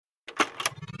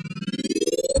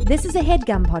This is a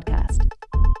HeadGum podcast.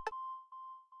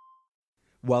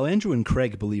 While Andrew and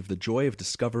Craig believe the joy of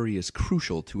discovery is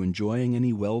crucial to enjoying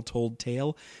any well-told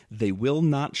tale, they will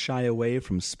not shy away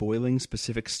from spoiling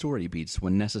specific story beats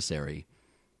when necessary.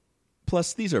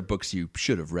 Plus, these are books you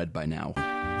should have read by now.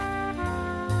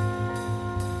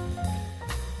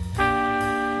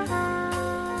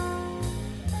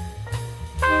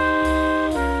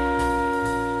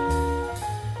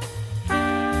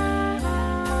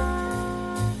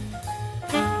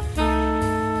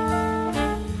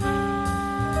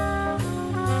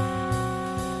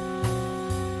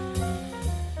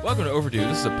 Welcome to Overdue.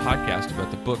 This is a podcast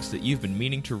about the books that you've been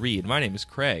meaning to read. My name is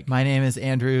Craig. My name is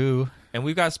Andrew. And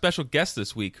we've got a special guest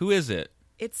this week. Who is it?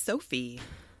 It's Sophie.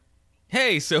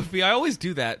 Hey, Sophie. I always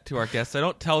do that to our guests. I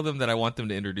don't tell them that I want them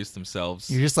to introduce themselves.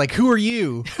 You're just like, who are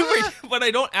you? But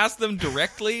I don't ask them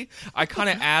directly. I kind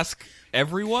of ask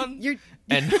everyone. You're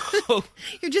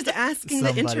just asking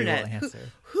the internet.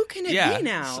 Who can it be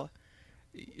now?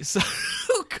 So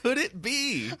who could it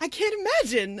be? I can't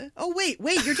imagine. Oh, wait,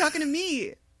 you're talking to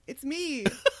me. It's me.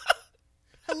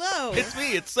 Hello. It's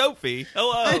me. It's Sophie.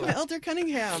 Hello. I'm Elder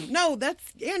Cunningham. No, that's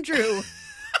Andrew.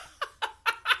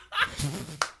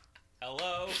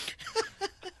 Hello.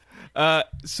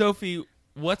 Sophie,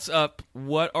 what's up?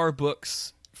 What are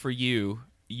books for you?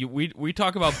 We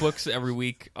talk about books every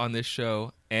week on this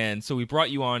show, and so we brought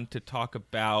you on to talk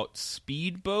about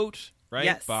Speedboat, right?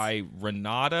 Yes. By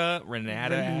Renata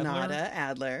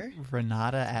Adler.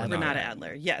 Renata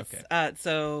Adler. Yes. Okay.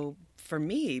 So for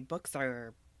me, books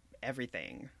are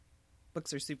everything.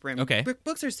 Books are super.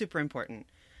 Books are super important.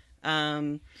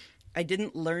 I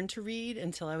didn't learn to read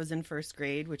until I was in first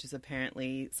grade, which is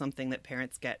apparently something that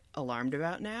parents get alarmed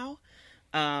about now,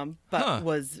 but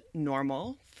was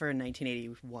normal for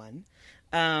 1981.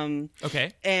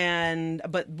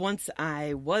 But once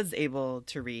I was able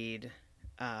to read,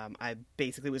 I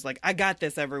basically was like, I got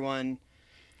this, everyone.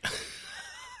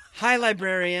 Hi,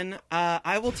 librarian.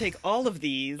 I will take all of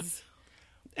these.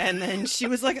 And then she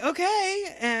was like,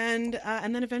 okay. And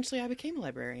then eventually I became a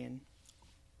librarian.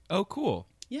 Oh, cool.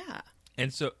 Yeah.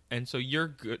 And so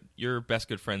you're best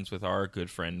good friends with our good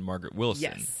friend Margaret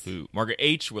Wilson. Yes. Margaret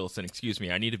H. Wilson, excuse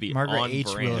me. I need to be Margaret on H.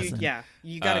 brand. Wilson.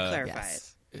 You got to clarify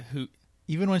yes. it. Who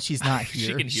Even when she's not here.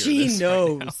 She can hear She this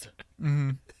knows. right now.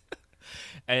 Mm-hmm.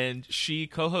 And she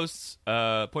co-hosts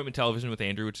Appointment Television with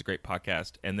Andrew, which is a great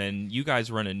podcast. And then you guys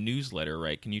run a newsletter,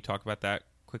 right? Can you talk about that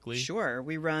quickly? Sure.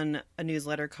 We run a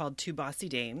newsletter called Two Bossy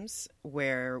Dames,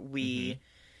 where we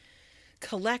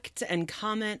collect and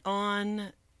comment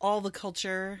on all the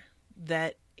culture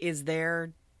that is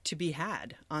there to be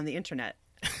had on the internet.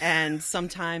 And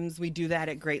sometimes we do that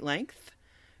at great length.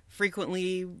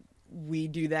 Frequently, we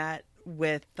do that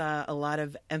with a lot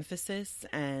of emphasis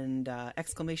and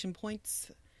exclamation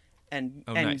points and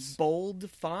nice.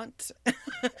 bold font.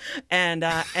 and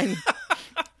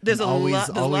there's a always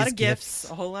lot of gifts.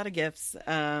 a whole lot of gifts.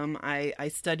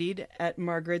 I studied at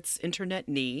Margaret's internet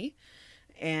knee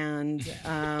and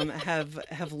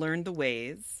have learned the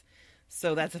ways.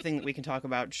 So that's a thing that we can talk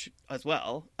about as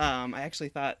well. I actually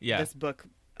thought this book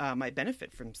might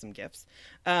benefit from some gifts.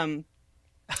 So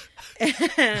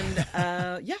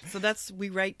we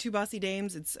write Two Bossy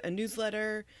Dames. It's a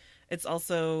newsletter. It's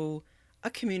also a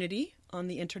community on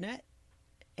the internet.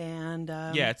 And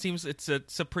it seems it's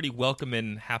a pretty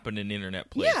welcoming, happening internet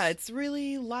place. Yeah, it's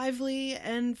really lively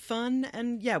and fun.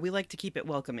 And we like to keep it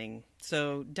welcoming.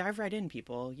 So dive right in,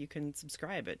 people. You can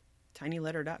subscribe at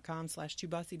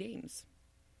tinyletter.com/twobossydames.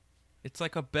 It's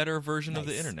like a better version of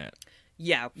the internet.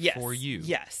 Yeah, yes. For you.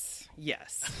 Yes.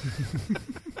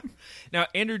 Now,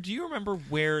 Andrew, do you remember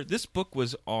where this book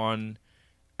was on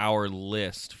our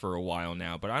list for a while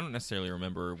now, but I don't necessarily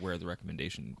remember where the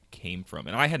recommendation came from,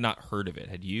 and I had not heard of it.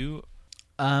 Had you?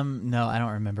 No, I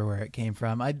don't remember where it came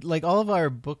from. I like all of our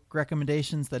book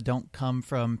recommendations that don't come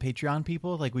from Patreon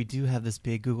people. Like we do have this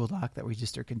big Google Doc that we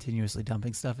just are continuously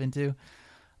dumping stuff into.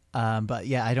 But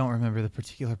yeah, I don't remember the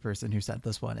particular person who sent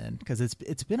this one in because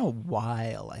it's been a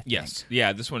while, I think. Yes.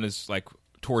 Yeah, this one is like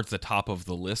towards the top of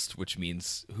the list, which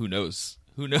means who knows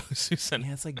who sent it.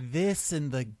 Yeah, it's like this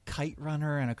and the Kite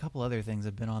Runner and a couple other things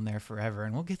have been on there forever,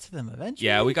 and we'll get to them eventually.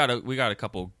 Yeah, we got a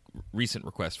couple recent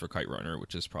requests for Kite Runner,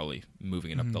 which is probably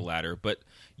moving it up the ladder. But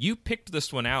you picked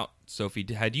this one out, Sophie.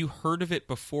 Had you heard of it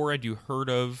before? Had you heard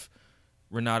of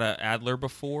Renata Adler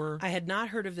before? I had not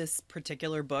heard of this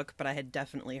particular book, but I had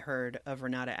definitely heard of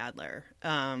Renata Adler.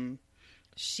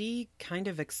 She kind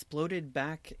of exploded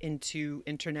back into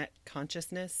internet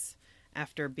consciousness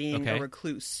after being a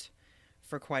recluse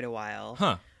for quite a while.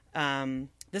 Huh.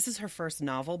 This is her first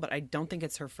novel, but I don't think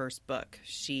it's her first book.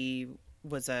 She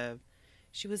was a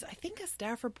she was, I think, a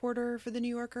staff reporter for the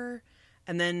New Yorker,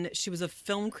 and then she was a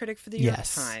film critic for the New York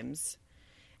Times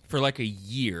for like a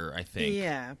year, I think.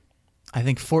 Yeah, I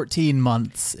think 14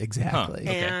 months exactly.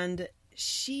 Huh. Okay. and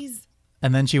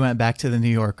And then she went back to the New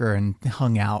Yorker and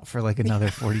hung out for like another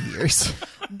 40 years.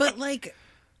 but like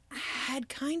had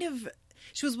kind of,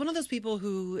 she was one of those people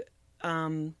who,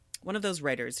 one of those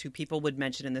writers who people would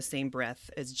mention in the same breath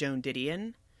as Joan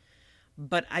Didion.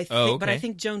 But I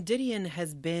think Joan Didion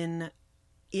has been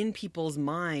in people's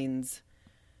minds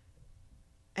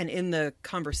and in the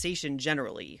conversation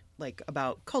generally, like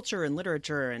about culture and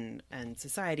literature and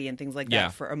society and things like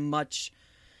that for a much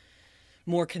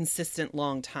more consistent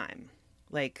long time.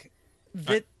 Like,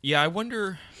 I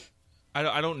wonder.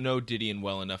 I don't know Didion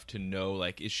well enough to know.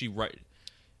 Like, is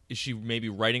she maybe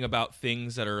writing about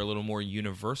things that are a little more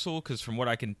universal? Because from what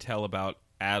I can tell about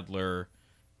Adler,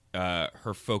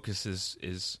 her focus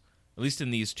is at least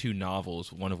in these two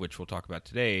novels, one of which we'll talk about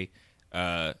today,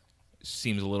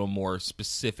 seems a little more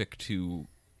specific to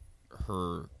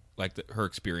her, like her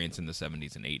experience in the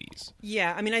 70s and 80s.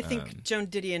 Yeah, I mean, I think Joan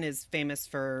Didion is famous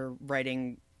for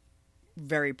writing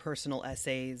very personal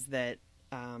essays that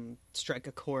strike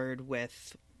a chord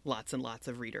with lots and lots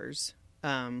of readers.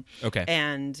 Okay.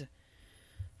 And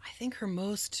I think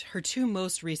her two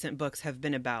most recent books have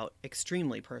been about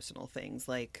extremely personal things,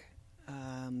 like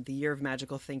The Year of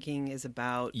Magical Thinking is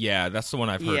about... Yeah, that's the one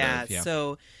I've heard of. Yeah,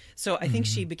 so I think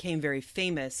she became very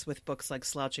famous with books like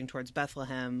Slouching Towards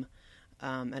Bethlehem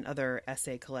and other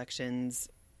essay collections.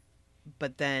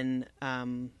 But then,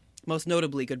 most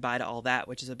notably, Goodbye to All That,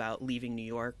 which is about leaving New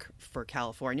York for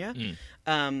California.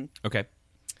 Okay.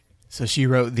 So she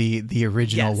wrote the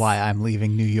original Why I'm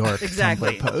Leaving New York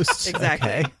exactly. Tumblr post.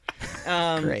 Exactly.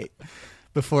 Okay. Great.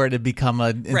 Before it had become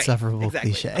an insufferable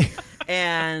cliche.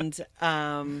 And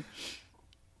then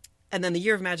The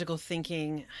Year of Magical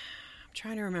Thinking, I'm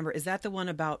trying to remember, is that the one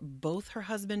about both her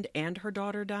husband and her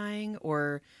daughter dying?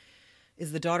 Or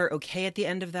is the daughter okay at the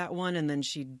end of that one and then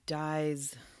she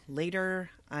dies later?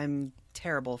 I'm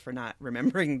terrible for not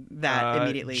remembering that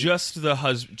immediately. Just the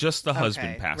husband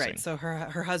passing. Right. So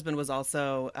her husband was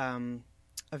also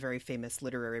a very famous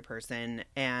literary person,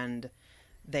 and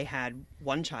they had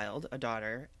one child, a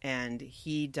daughter, and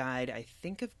he died, I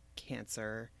think, of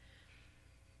cancer.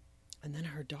 And then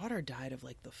her daughter died of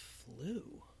like the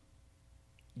flu.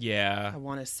 Yeah. I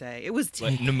want to say it was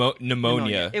like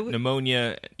pneumonia.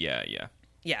 Pneumonia. Yeah.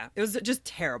 Yeah, it was just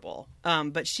terrible.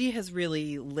 But she has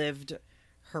really lived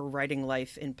her writing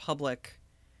life in public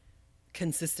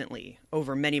consistently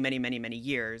over many, many, many, many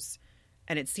years.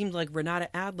 And it seemed like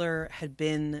Renata Adler had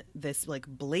been this like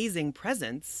blazing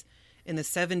presence in the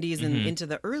 70s and into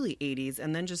the early 80s,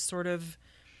 and then just sort of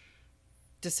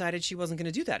decided she wasn't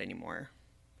going to do that anymore.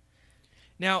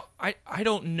 Now, I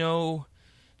don't know.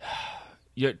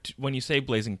 When you say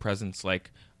blazing presence,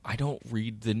 like, I don't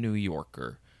read The New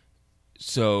Yorker.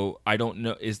 So I don't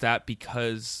know. Is that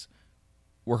because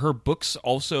were her books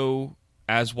also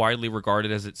as widely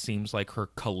regarded as it seems like her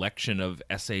collection of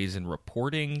essays and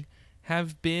reporting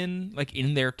have been, like,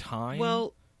 in their time?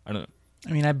 Well, I don't know.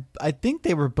 I mean, I think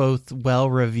they were both well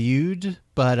reviewed,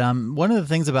 but one of the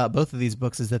things about both of these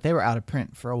books is that they were out of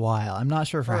print for a while. I'm not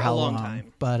sure for how long,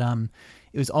 time. But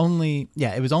it was only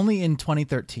in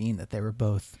 2013 that they were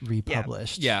both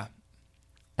republished. Yeah.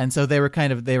 And so they were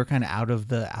kind of out of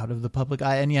the public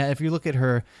eye. And yeah, if you look at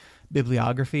her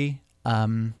bibliography,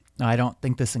 now I don't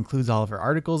think this includes all of her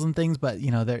articles and things, but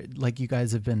you know, there, like you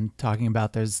guys have been talking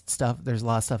about, there's a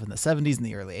lot of stuff in the 70s and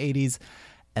the early 80s.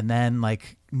 And then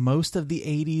like most of the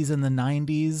 80s and the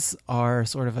 90s are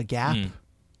sort of a gap.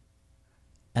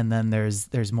 And then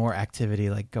there's more activity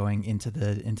like going into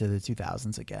the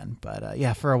 2000s again. But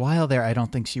yeah, for a while there, I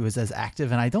don't think she was as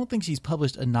active, and I don't think she's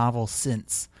published a novel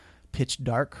since Pitch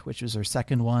Dark, which was her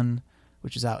second one,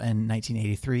 which was out in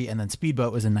 1983, and then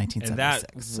Speedboat was in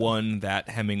 1976. And that won that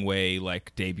Hemingway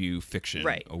like debut fiction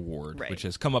award, which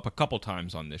has come up a couple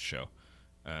times on this show.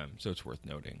 So it's worth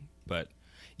noting. But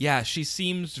yeah, she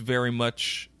seems very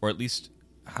much, or at least,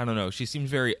 I don't know, she seems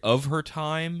very of her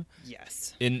time.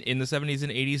 Yes. In the 70s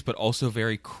and 80s, but also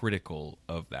very critical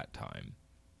of that time.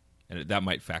 And that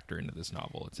might factor into this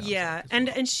novel, it sounds like,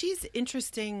 and she's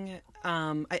interesting.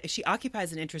 She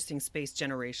occupies an interesting space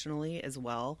generationally as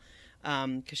well,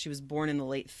 because she was born in the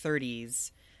late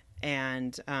 30s,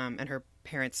 and her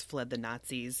parents fled the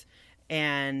Nazis.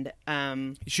 And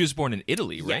she was born in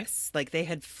Italy, right? Yes, like they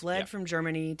had fled from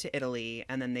Germany to Italy,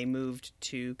 and then they moved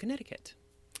to Connecticut.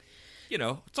 You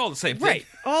know, it's all the same thing. Right.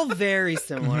 All very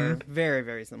similar. Very,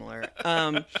 very similar.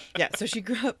 So she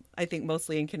grew up, I think,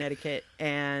 mostly in Connecticut.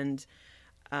 And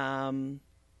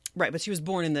Right, but she was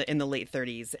born in the late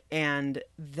 30s, and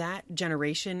that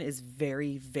generation is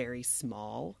very, very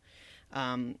small,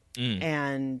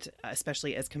 and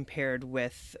especially as compared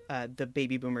with the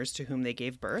baby boomers to whom they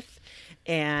gave birth.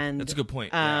 And that's a good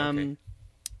point. Yeah, okay.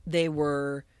 They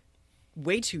were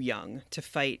way too young to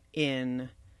fight in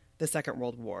the Second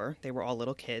World War. They were all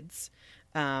little kids,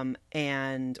 or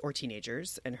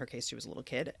teenagers. In her case, she was a little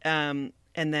kid. And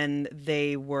then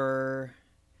they were.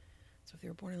 So if they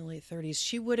were born in the late 30s,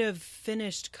 she would have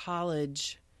finished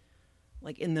college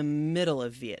like in the middle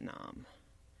of Vietnam.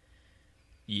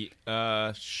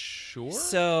 Sure.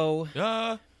 So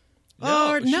no.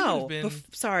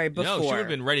 Sorry, before. No, she would have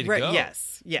been ready to go.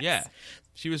 Yes. Yeah.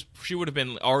 She would have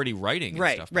been already writing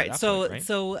and stuff by that point, right?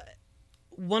 So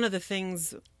one of the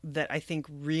things that I think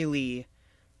really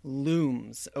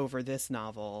looms over this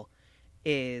novel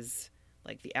is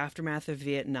like the aftermath of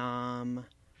Vietnam,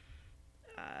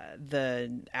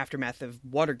 the aftermath of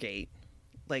Watergate.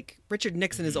 Like Richard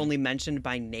Nixon is only mentioned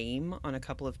by name on a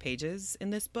couple of pages in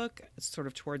this book, sort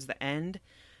of towards the end,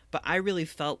 but I really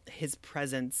felt his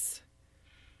presence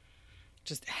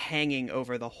just hanging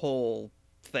over the whole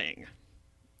thing.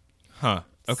 Huh.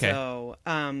 Okay. So,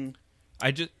 I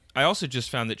also just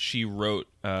found that she wrote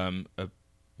a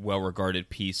well-regarded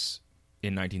piece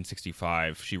in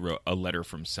 1965. She wrote A Letter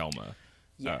from Selma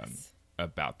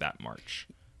about that march.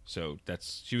 So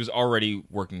she was already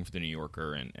working for the New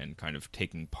Yorker and kind of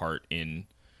taking part in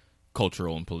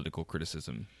cultural and political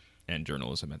criticism and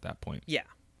journalism at that point. Yeah.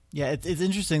 Yeah, it's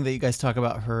interesting that you guys talk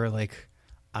about her like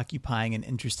occupying an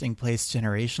interesting place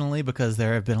generationally, because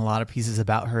there have been a lot of pieces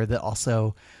about her that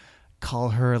also call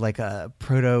her like a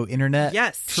proto-internet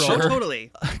troll. Sure,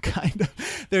 totally. Kind of.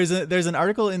 There's an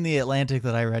article in the Atlantic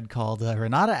that I read called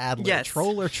Renata Adler,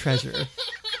 Troll or Treasure,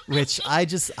 which I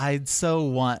so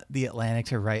want the Atlantic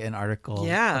to write an article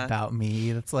about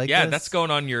me. That's like that's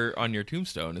going on your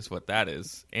tombstone is what that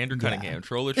is. Andrew Cunningham,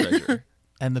 Troll or Treasure.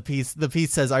 And the piece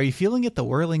says, "Are you feeling it, the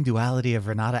whirling duality of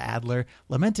Renata Adler,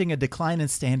 lamenting a decline in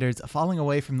standards, a falling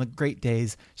away from the great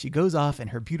days? She goes off in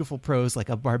her beautiful prose like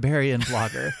a barbarian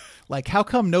blogger. Like, how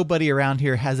come nobody around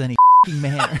here has any f***ing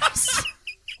manners?"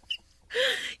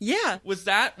 Yeah. Was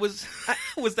that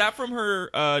from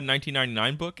her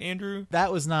 1999 book, Andrew?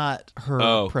 That was not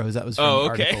her prose. That was from an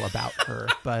article about her.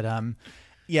 But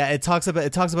yeah, it talks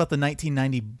about the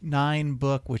 1999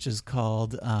 book, which is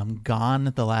called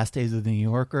Gone, The Last Days of the New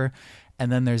Yorker.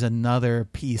 And then there's another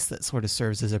piece that sort of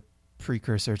serves as a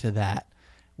precursor to that,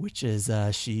 which is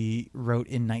she wrote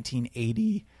in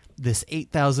 1980 this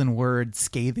 8,000-word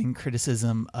scathing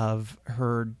criticism of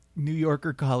her New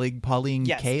Yorker colleague Pauline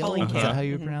Kael. Pauline Is that how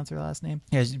you pronounce her last name?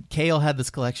 Yeah, Kael had this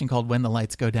collection called When the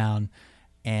Lights Go Down,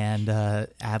 and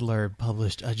Adler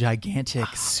published a gigantic,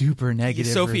 super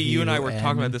negative Sophie, review. you and I were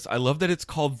talking about this. I love that it's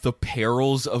called The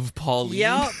Perils of Pauline.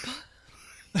 Yep.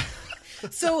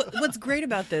 So what's great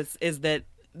about this is that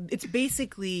it's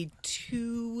basically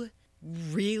two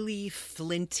really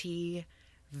flinty,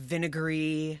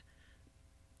 vinegary,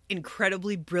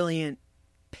 incredibly brilliant,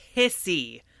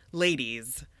 pissy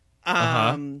ladies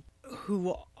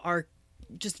who are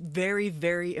just very,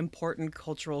 very important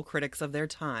cultural critics of their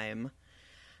time.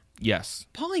 Yes.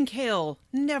 Pauline Kael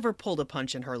never pulled a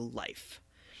punch in her life.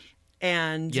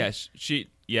 And yes,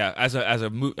 as a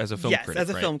film critic. Yes, as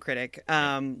a film critic.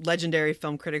 Legendary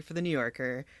film critic for the New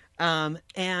Yorker.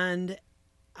 And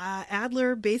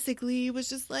Adler basically was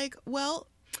just like, well,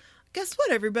 guess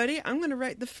what, everybody? I'm going to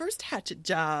write the first hatchet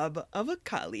job of a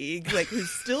colleague, like,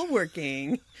 who's still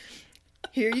working.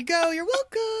 Here you go. You're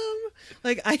welcome.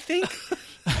 Like, I think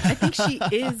she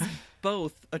is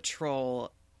both a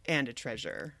troll and a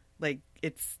treasure. Like,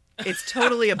 it's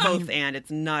totally a both and.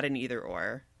 It's not an either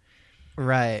or.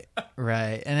 Right.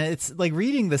 And it's like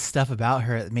reading this stuff about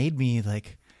her, it made me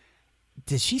like,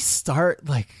 did she start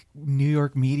like New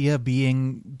York media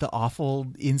being the awful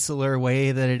insular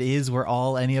way that it is, where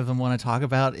all any of them want to talk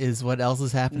about is what else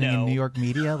is happening in New York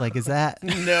media? Like, is that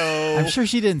no? I'm sure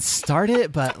she didn't start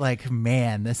it, but like,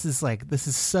 man, this is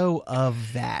so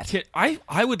of that.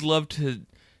 I would love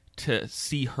to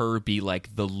see her be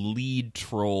like the lead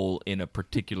troll in a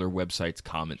particular website's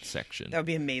comment section. That would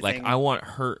be amazing. Like, I want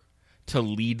her to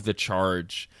lead the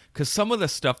charge, because some of the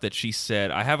stuff that she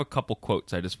said, I have a couple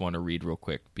quotes I just want to read real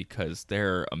quick because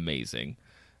they're amazing.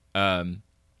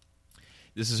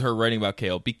 This is her writing about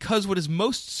Kael. "Because what is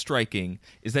most striking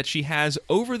is that she has,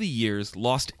 over the years,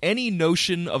 lost any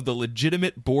notion of the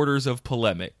legitimate borders of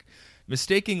polemic.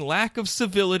 Mistaking lack of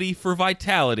civility for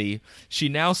vitality, she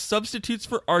now substitutes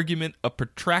for argument a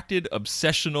protracted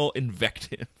obsessional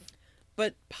invective."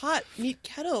 But pot, meet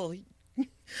kettle.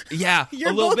 Yeah, You're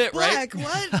a little both bit, black. right?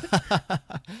 What?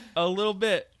 A little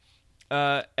bit.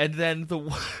 And then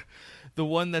the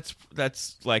one that's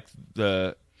like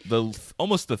the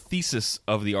almost the thesis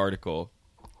of the article.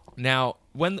 Now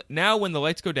when the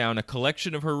lights go down, a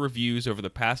collection of her reviews over the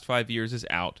past 5 years is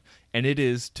out, and it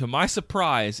is, to my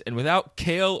surprise, and without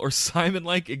Kale or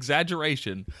Simon-like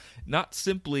exaggeration, not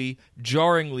simply,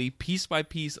 jarringly, piece by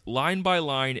piece, line by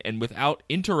line, and without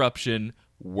interruption,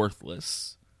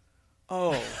 worthless.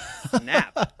 Oh,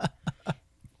 snap.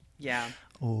 Yeah.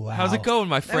 Wow. How's it going,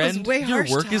 my friend? was way Your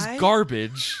harsh, work is Ty.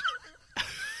 garbage.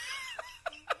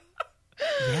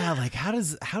 Yeah, like how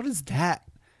does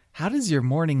your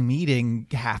morning meeting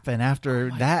happen after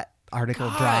that article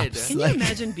God. drops? Can you Like,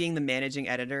 imagine being the managing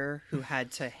editor who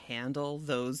had to handle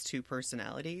those two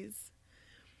personalities?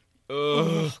 Ugh.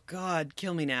 Oh, God,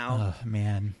 kill me now. oh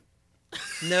man.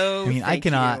 No, I mean, thank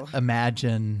you. I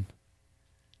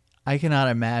cannot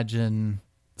imagine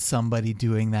somebody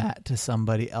doing that to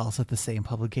somebody else at the same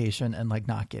publication and like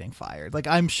not getting fired. Like,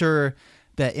 I'm sure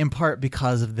that in part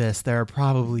because of this, there are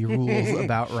probably rules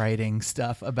about writing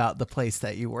stuff about the place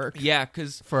that you work. Yeah,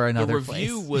 because For the another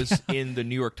review place. was in the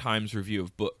New York Times review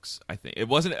of books, I think. It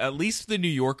wasn't, at least the New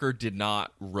Yorker did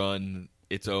not run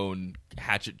its own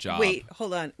hatchet job. Wait,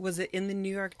 hold on. Was it in the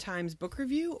New York Times book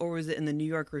review or was it in the New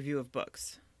York Review of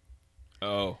Books?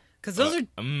 Oh. Because those are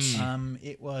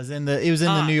It was in the New York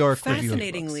Review of Books.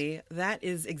 fascinatingly, that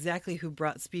is exactly who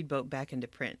brought Speedboat back into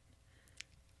print.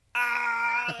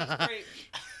 That's great.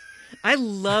 I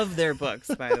love their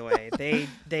books, by the way.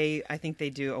 I think they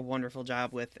do a wonderful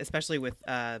job with, especially with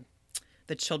the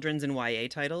children's and YA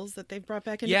titles that they've brought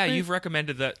back into Yeah, print. you've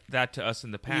recommended that to us in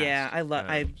the past. Yeah,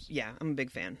 I'm a big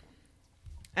fan,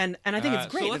 and I think it's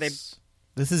great so that they let's-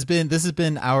 This has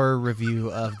been our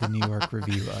review of the New York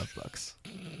Review of Books.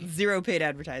 zero paid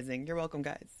advertising. You're welcome,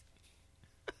 guys.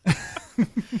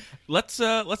 Let's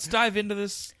dive into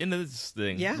this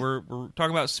thing. Yeah. We're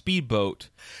talking about Speedboat.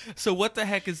 So what the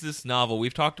heck is this novel?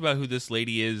 We've talked about who this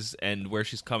lady is and where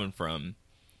she's coming from.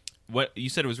 What you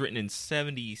said it was written in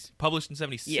published in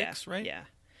 76, right? Yeah.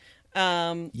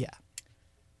 Yeah.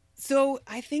 So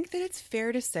I think that it's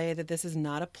fair to say that this is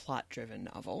not a plot-driven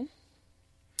novel.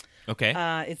 Okay.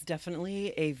 It's definitely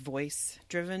a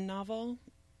voice-driven novel,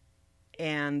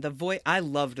 and I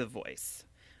love the voice.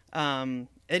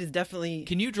 It is definitely.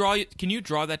 Can you draw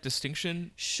that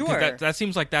distinction? 'Cause Sure. That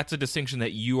seems like that's a distinction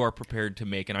that you are prepared to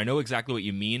make, and I know exactly what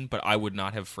you mean, but I would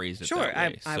not have phrased it Sure, that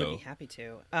way. I would be happy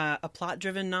to. A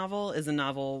plot-driven novel is a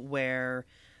novel where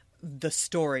the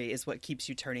story is what keeps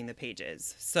you turning the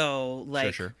pages. So,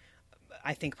 like, Sure.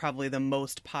 I think probably the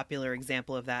most popular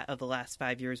example of that of the last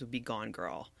 5 years would be Gone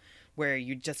Girl, where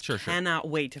you just Sure. cannot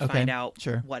wait to Okay, find out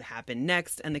sure. what happened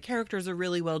next. And the characters are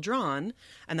really well drawn,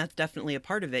 and that's definitely a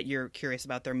part of it. You're curious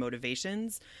about their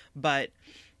motivations, but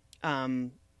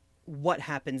what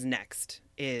happens next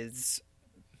is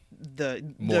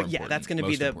More yeah, that's important, going to be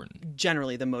most important.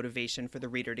 generally the motivation for the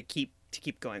reader to keep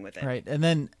going with it. Right. And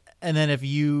then if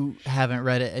you haven't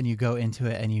read it and you go into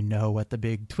it and you know what the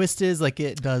big twist is, like,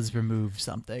 it does remove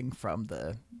something from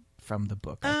the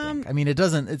book, I think. I mean,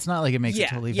 it's not like it makes it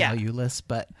totally valueless,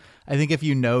 but I think if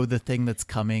you know the thing that's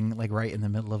coming, like, right in the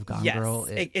middle of Gone Yes, Girl,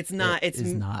 it's not as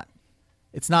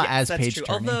Yes, that's page true.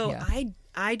 turning. Although yeah.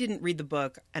 I didn't read the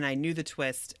book and I knew the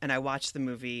twist and I watched the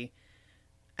movie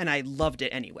and I loved it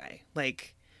anyway.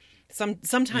 Like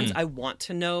sometimes I want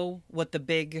to know what the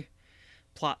big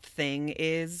plot thing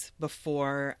is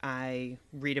before I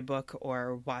read a book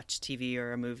or watch TV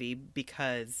or a movie,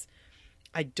 because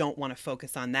I don't want to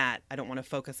focus on that. I don't want to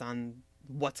focus on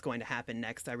what's going to happen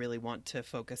next. I really want to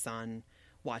focus on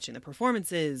watching the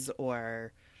performances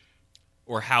or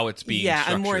how it's being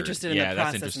structured. I'm more interested in the that's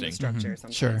process and the interesting. structure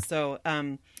sometimes. Sure. So,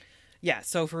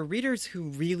 so for readers who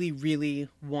really, really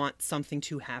want something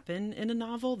to happen in a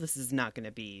novel, this is not going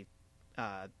to be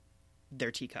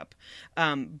their teacup.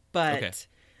 But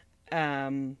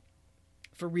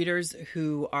for readers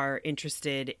who are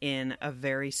interested in a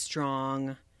very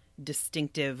strong,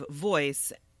 distinctive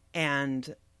voice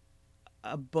and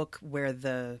a book where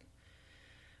the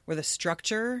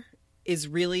structure is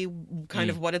really kind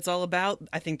of what it's all about,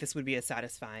 I think this would be a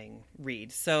satisfying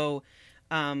read. So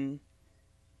the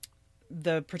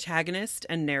protagonist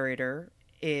and narrator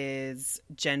is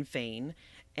Jen Fain,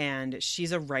 and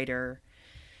she's a writer.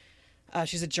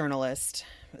 She's a journalist.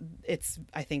 It's,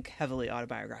 I think, heavily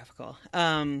autobiographical.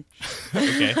 Okay.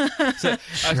 So,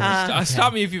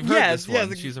 stop me if you've heard this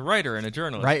one. She's a writer and a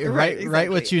journalist. Write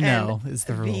Right, what you exactly. know And is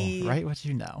the rule. Write what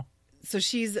you know. So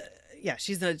she's,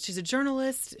 she's a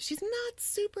journalist. She's not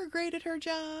super great at her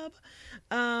job.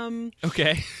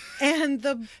 Okay.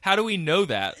 And how do we know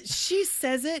that? She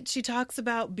says it. She talks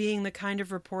about being the kind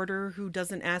of reporter who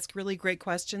doesn't ask really great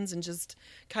questions and just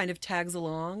kind of tags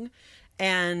along.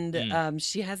 And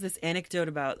she has this anecdote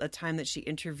about a time that she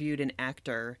interviewed an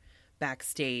actor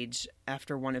backstage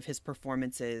after one of his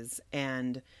performances,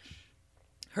 and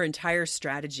her entire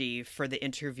strategy for the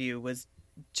interview was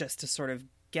just to sort of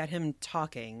get him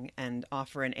talking and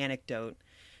offer an anecdote,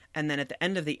 and then at the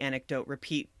end of the anecdote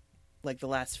repeat like the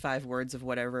last 5 words of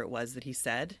whatever it was that he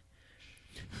said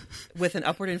with an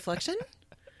upward inflection,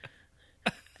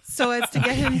 so as to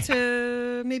get him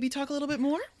to maybe talk a little bit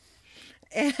more.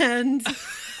 And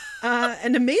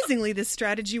amazingly, this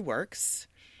strategy works.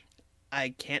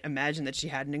 I can't imagine that she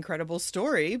had an incredible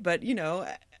story, but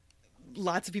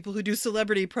lots of people who do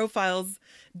celebrity profiles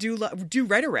do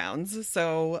write-arounds.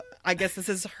 So I guess this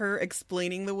is her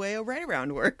explaining the way a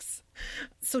write-around works.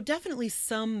 So definitely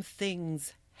some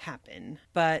things happen,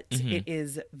 but it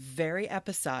is very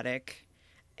episodic,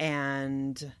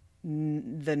 and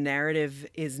the narrative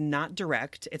is not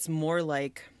direct. It's more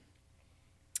like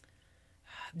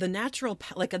the natural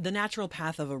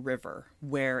path of a river,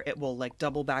 where it will like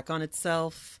double back on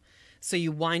itself. So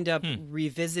you wind up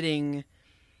revisiting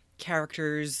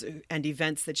characters and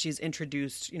events that she's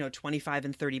introduced, 25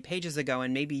 and 30 pages ago.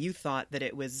 And maybe you thought that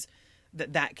it was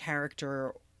that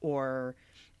character or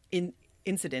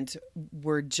incident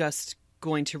were just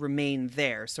going to remain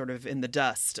there, sort of in the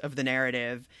dust of the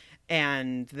narrative.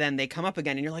 And then they come up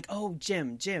again and you're like, oh,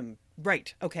 Jim,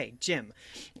 right. Okay, Jim.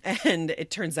 And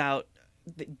it turns out,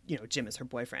 Jim is her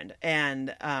boyfriend,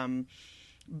 and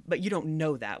but you don't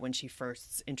know that when she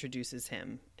first introduces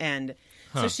him. And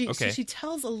so she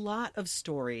tells a lot of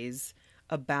stories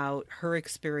about her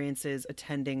experiences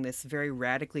attending this very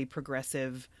radically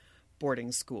progressive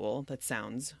boarding school that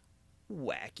sounds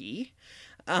wacky.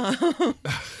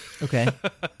 Okay.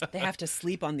 They have to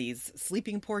sleep on these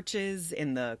sleeping porches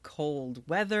in the cold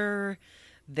weather.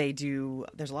 There's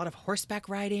a lot of horseback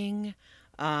riding.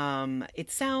 It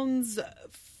sounds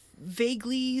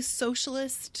vaguely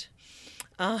socialist.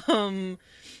 Do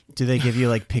they give you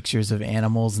like pictures of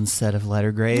animals instead of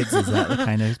letter grades? Is that the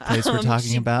kind of place we're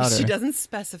talking about? She doesn't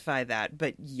specify that,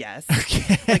 but yes.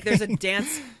 Okay. Like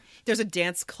there's a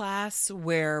dance class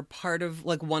where part of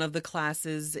like one of the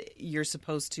classes you're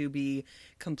supposed to be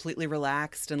completely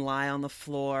relaxed and lie on the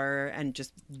floor and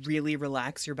just really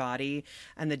relax your body,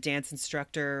 and the dance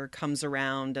instructor comes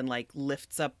around and like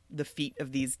lifts up the feet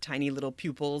of these tiny little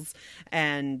pupils,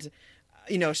 and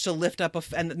she'll lift up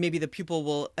and maybe the pupil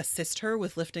will assist her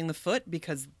with lifting the foot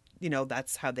because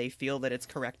that's how they feel that it's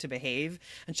correct to behave,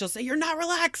 and she'll say, "You're not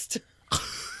relaxed."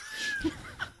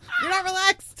 You're not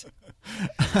relaxed.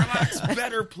 Relax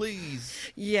better, please.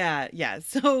 Yeah.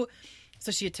 So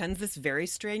she attends this very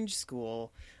strange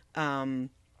school.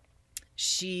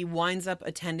 She winds up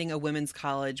attending a women's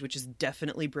college, which is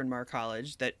definitely Bryn Mawr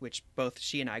College, which both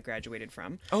she and I graduated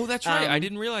from. Oh, that's right. I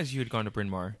didn't realize you had gone to Bryn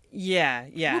Mawr. Yeah.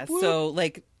 Whoop, whoop. So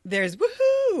like, there's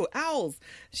woohoo owls.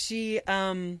 She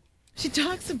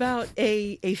talks about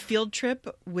a field trip,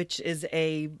 which is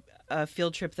a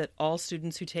field trip that all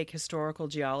students who take historical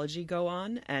geology go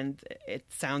on, and it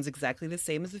sounds exactly the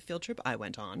same as the field trip I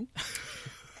went on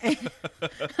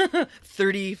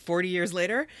 30, 40 years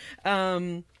later.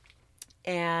 And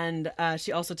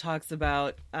she also talks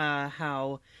about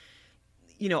how,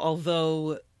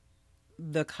 although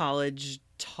the college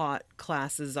taught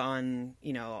classes on,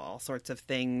 all sorts of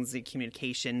things,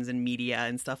 communications and media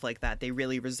and stuff like that, they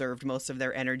really reserved most of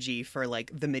their energy for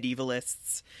like the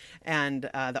medievalists and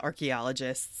the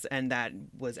archaeologists, and that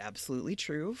was absolutely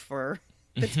true for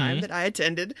the time that I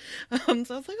attended. So I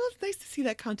was like, oh, it's nice to see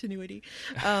that continuity.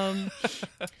 And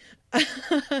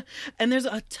there's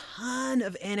a ton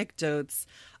of anecdotes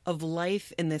of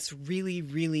life in this really,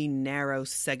 really narrow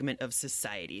segment of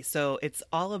society. So it's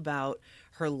all about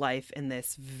her life in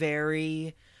this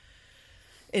very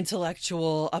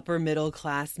intellectual, upper middle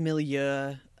class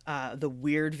milieu, the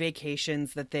weird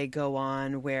vacations that they go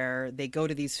on where they go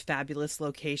to these fabulous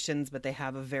locations, but they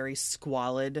have a very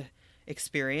squalid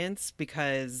experience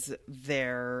because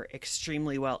they're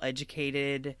extremely well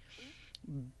educated,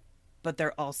 but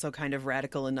they're also kind of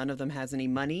radical, and none of them has any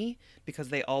money because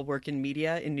they all work in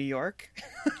media in New York.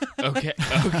 Okay.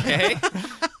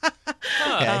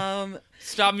 Huh.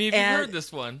 Stop me if you've heard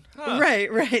this one. Huh.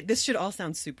 Right. This should all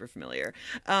sound super familiar.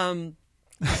 And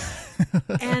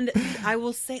I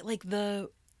will say, like, the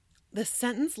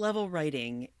sentence level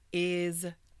writing is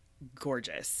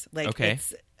gorgeous. Like, okay.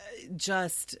 It's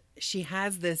just, she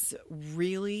has this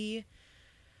really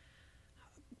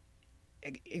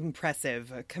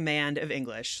impressive command of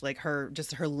English. Like her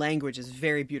language is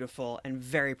very beautiful and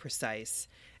very precise.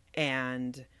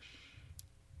 And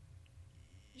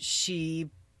she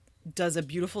does a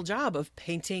beautiful job of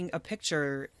painting a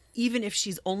picture, even if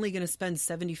she's only going to spend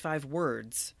 75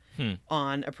 words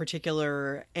on a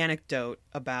particular anecdote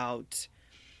about,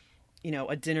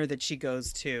 a dinner that she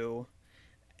goes to.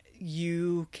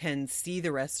 You can see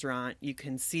the restaurant, you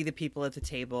can see the people at the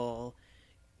table,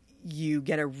 you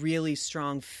get a really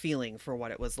strong feeling for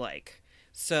what it was like.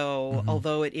 So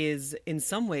although it is in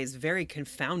some ways very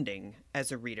confounding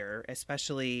as a reader,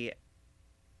 especially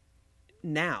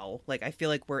now, like I feel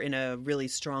like we're in a really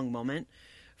strong moment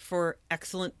for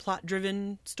excellent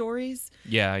plot-driven stories.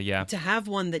 Yeah. To have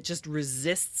one that just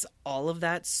resists all of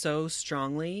that so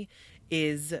strongly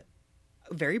is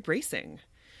very bracing.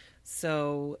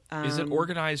 So is it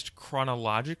organized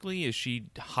chronologically? Is she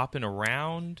hopping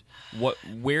around?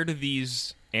 Where do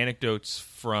these anecdotes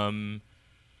from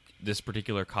this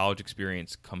particular college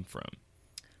experience come from?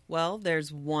 Well,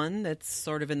 there's one that's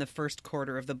sort of in the first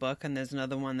quarter of the book, and there's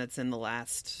another one that's in the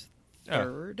last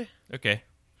third. Okay.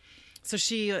 So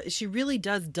she really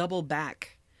does double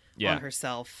back on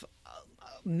herself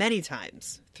many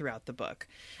times throughout the book.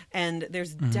 And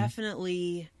there's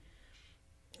definitely...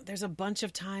 There's a bunch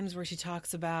of times where she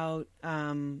talks about...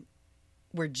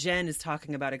 where Jen is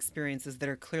talking about experiences that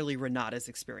are clearly Renata's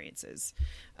experiences.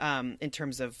 In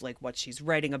terms of like what she's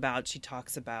writing about, she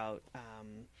talks about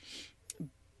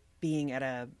being at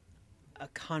a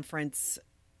conference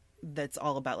that's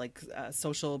all about like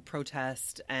social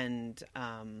protest, and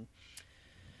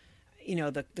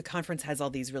the conference has all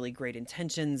these really great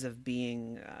intentions of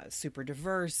being super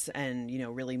diverse and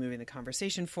really moving the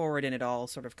conversation forward, and it all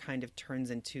sort of kind of turns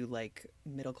into like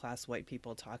middle class white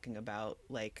people talking about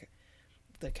like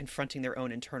the confronting their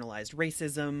own internalized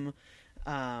racism.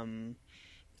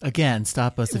 Again,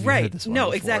 stop us if you heard this one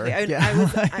before. Exactly.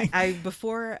 Yeah. I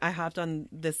before I hopped on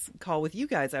this call with you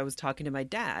guys, I was talking to my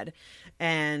dad,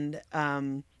 and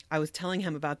I was telling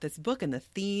him about this book and the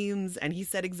themes, and he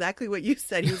said exactly what you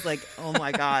said. He was like, "Oh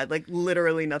my God, like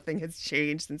literally nothing has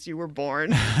changed since you were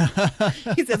born."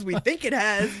 He says, "We think it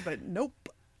has, but nope,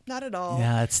 not at all."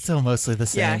 Yeah, it's still mostly the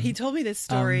same. Yeah, he told me this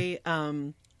story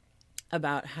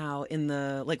about how in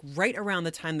the like right around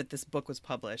the time that this book was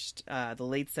published, the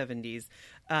late 70s,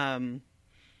 or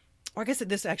I guess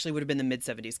this actually would have been the mid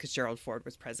 70s because Gerald Ford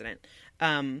was president.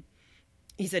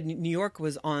 He said New York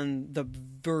was on the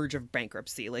verge of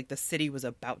bankruptcy. Like the city was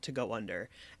about to go under.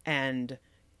 And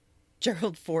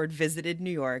Gerald Ford visited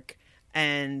New York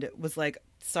and was like,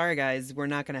 "Sorry, guys, we're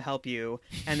not going to help you."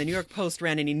 And the New York Post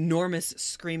ran an enormous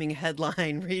screaming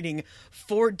headline reading,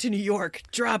 "Ford to New York,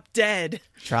 drop dead."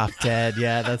 Drop dead.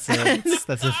 Yeah, that's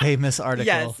a famous article.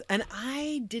 Yes. And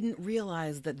I didn't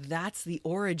realize that that's the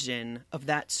origin of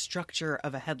that structure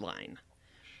of a headline.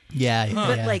 Yeah.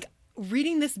 But like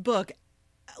reading this book,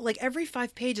 like every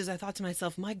 5 pages, I thought to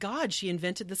myself, my God, she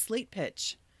invented the slate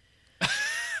pitch.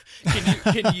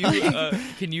 Can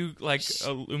you like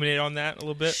illuminate on that a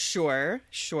little bit? Sure.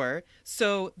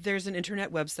 So there's an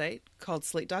internet website called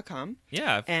slate.com.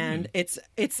 Yeah. And it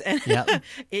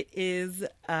is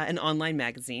an online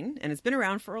magazine, and it's been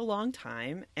around for a long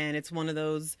time. And it's one of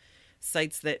those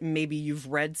sites that maybe you've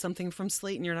read something from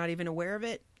Slate and you're not even aware of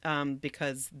it,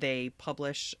 because they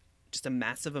publish just a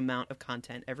massive amount of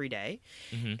content every day.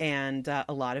 And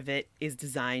a lot of it is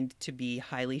designed to be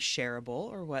highly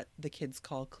shareable, or what the kids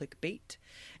call clickbait.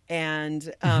 And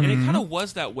it kind of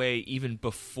was that way even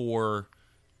before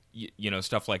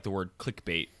stuff like the word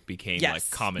clickbait became like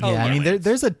common. Yeah, I mean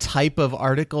there's a type of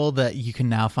article that you can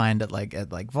now find at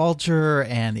like Vulture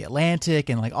and The Atlantic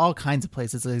and like all kinds of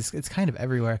places. It's kind of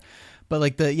everywhere. But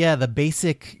like the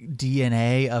basic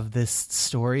DNA of this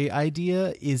story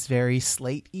idea is very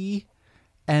Slate-y,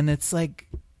 and it's like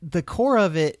the core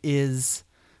of it is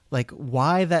like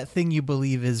why that thing you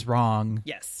believe is wrong.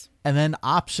 Yes. And then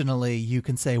optionally you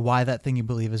can say why that thing you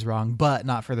believe is wrong, but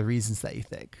not for the reasons that you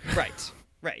think.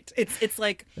 Right. It's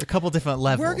like there are a couple different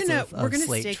levels. We're gonna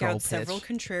Slate stake troll out pitch. several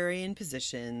contrarian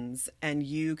positions, and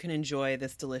you can enjoy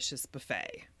this delicious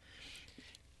buffet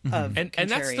of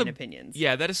contrarian opinions.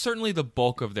 Yeah, that is certainly the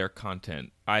bulk of their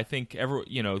content. I think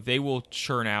they will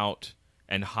churn out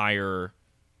and hire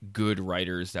good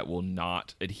writers that will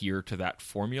not adhere to that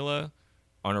formula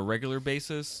on a regular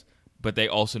basis, but they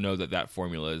also know that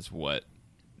formula is what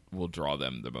will draw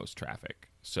them the most traffic.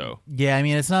 So yeah, I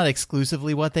mean it's not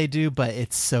exclusively what they do, but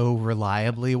it's so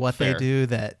reliably what Fair. they do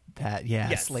that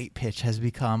Yes. slate pitch has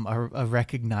become a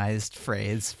recognized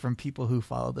phrase from people who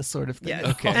follow this sort of thing. Yeah,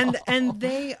 okay. And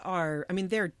they are, I mean,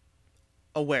 they're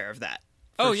aware of that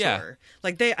Oh, yeah. sure.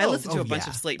 Like I listen to a bunch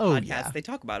of Slate podcasts. Yeah. They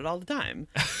talk about it all the time.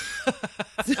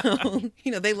 So,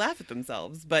 they laugh at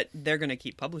themselves, but they're going to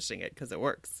keep publishing it because it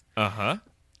works. Uh-huh.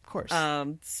 Of course.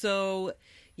 So,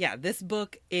 yeah, this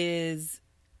book is...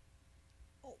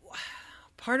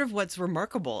 Part of what's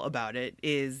remarkable about it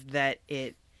is that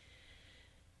it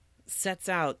sets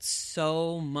out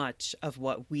so much of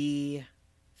what we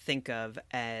think of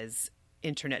as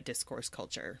internet discourse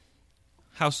culture.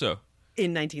 How so?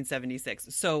 In 1976.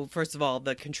 So, first of all,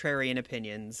 the contrarian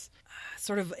opinions,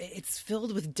 it's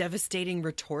filled with devastating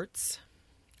retorts.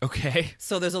 Okay.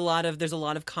 So there's a lot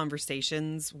of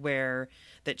conversations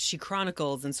that she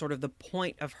chronicles, and sort of the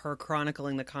point of her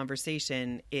chronicling the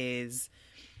conversation is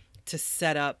to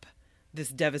set up this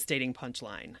devastating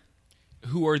punchline.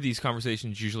 Who are these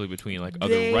conversations usually between? Like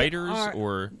other writers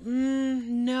or?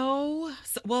 No.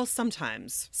 Well,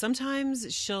 sometimes.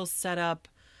 Sometimes she'll set up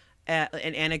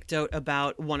an anecdote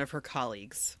about one of her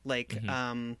colleagues, like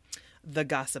the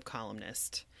gossip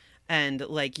columnist. And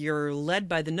like you're led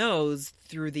by the nose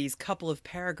through these couple of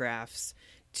paragraphs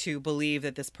to believe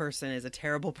that this person is a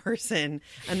terrible person.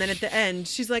 And then at the end,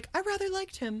 she's like, I rather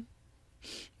liked him.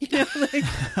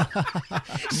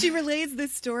 She relays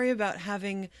this story about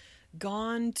having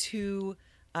gone to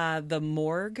the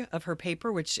morgue of her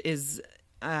paper, which is,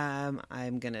 I'm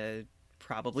going to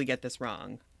probably get this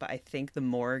wrong, but I think the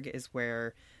morgue is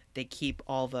where they keep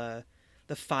all the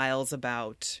files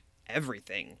about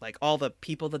everything, like all the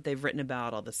people that they've written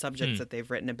about, all the subjects that they've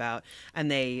written about,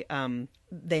 and they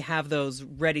have those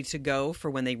ready to go for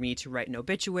when they need to write an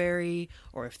obituary,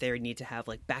 or if they need to have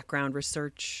like background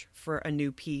research for a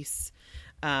new piece.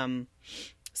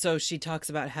 So she talks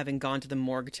about having gone to the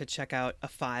morgue to check out a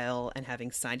file and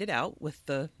having signed it out with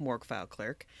the morgue file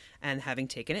clerk and having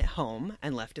taken it home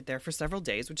and left it there for several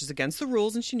days, which is against the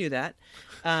rules, and she knew that.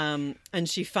 And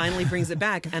she finally brings it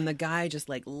back, and the guy just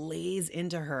like lays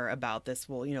into her about this.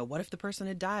 Well, what if the person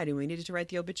had died and we needed to write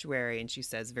the obituary? And she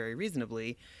says very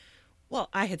reasonably, well,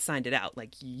 I had signed it out.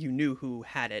 Like, you knew who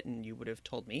had it, and you would have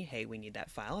told me, hey, we need that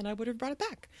file, and I would have brought it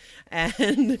back.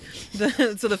 And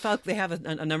so the file, they have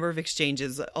a number of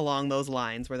exchanges along those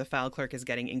lines where the file clerk is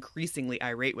getting increasingly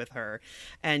irate with her.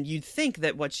 And you'd think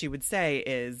that what she would say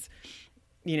is,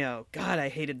 God, I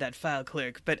hated that file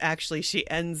clerk. But actually, she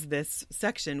ends this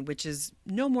section, which is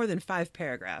no more than 5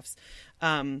 paragraphs.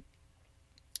 I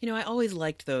always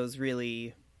liked those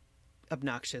really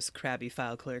obnoxious, crabby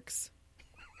file clerks.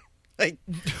 Like,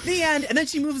 the end, and then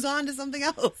she moves on to something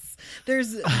else.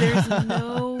 There's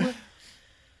no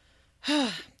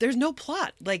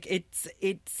plot. Like,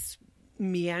 it's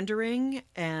meandering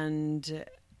and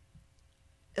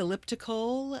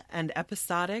elliptical and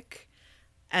episodic,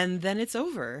 and then it's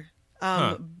over.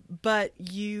 But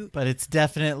it's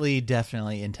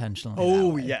definitely intentional.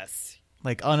 Oh, yes.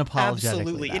 Like, unapologetically.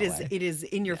 Absolutely. That way. It is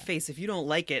in your face. If you don't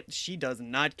like it, she does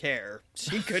not care.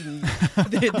 She couldn't.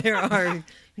 There are.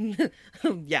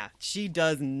 Yeah, she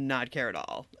does not care at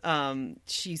all.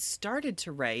 She started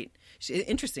to write.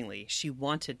 Interestingly, she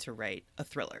wanted to write a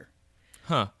thriller.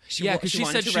 Huh. Yeah, because she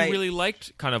said she really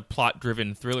liked kind of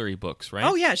plot-driven thrillery books, right?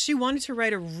 Oh, yeah. She wanted to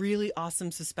write a really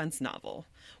awesome suspense novel,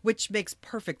 which makes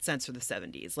perfect sense for the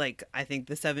 70s. Like, I think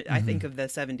I think of the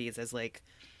 70s as like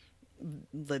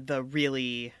the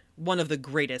really one of the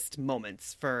greatest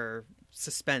moments for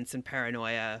suspense and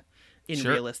paranoia in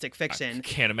realistic fiction. I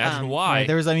can't imagine why. Right,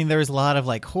 there was a lot of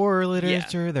like horror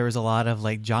literature. Yeah. There was a lot of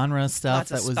like genre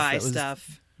stuff. Lots of spy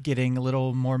stuff. Getting a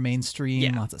little more mainstream.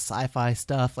 Yeah. Lots of sci-fi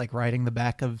stuff, like riding the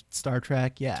back of Star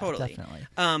Trek. Yeah, totally. Definitely.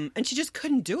 And she just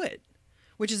couldn't do it,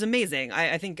 which is amazing.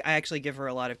 I think I actually give her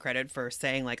a lot of credit for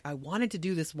saying, like, I wanted to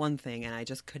do this one thing and I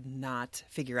just could not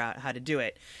figure out how to do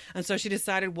it. And so she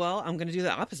decided, well, I'm going to do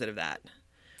the opposite of that.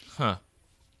 Huh.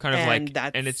 Kind of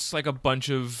and it's like a bunch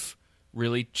of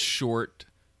really short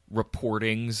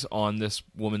reportings on this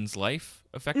woman's life,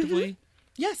 effectively. Mm-hmm.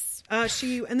 Yes.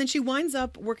 Then she winds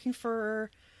up working for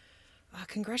a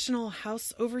Congressional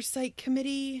House Oversight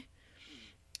Committee,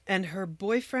 and her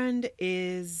boyfriend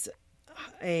is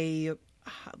a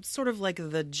sort of like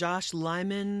the Josh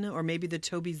Lyman or maybe the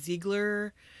Toby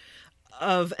Ziegler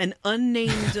of an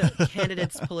unnamed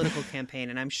candidate's political campaign.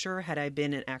 And I'm sure had I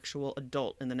been an actual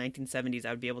adult in the 1970s,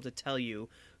 I would be able to tell you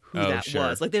who that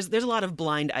was. Like, there's a lot of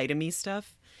blind item-y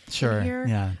stuff. Sure. Here.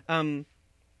 Yeah.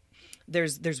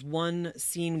 There's one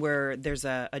scene where there's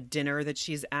a dinner that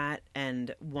she's at,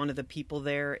 and one of the people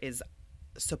there is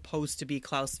supposed to be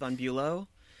Klaus von Bülow.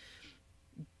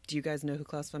 Do you guys know who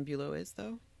Klaus von Bülow is,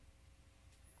 though?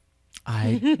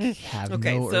 I have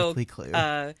no earthly clue.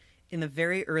 In the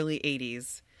very early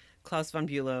 80s, Klaus von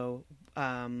Bülow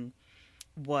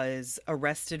was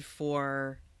arrested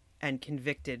for and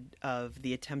convicted of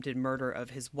the attempted murder of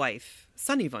his wife,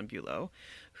 Sunny von Bülow,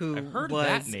 who I've heard was,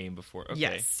 that name before. Okay.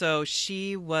 Yes, so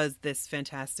she was this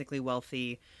fantastically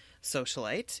wealthy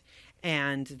socialite,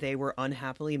 and they were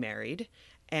unhappily married,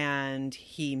 and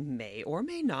he may or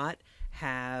may not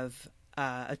have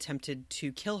attempted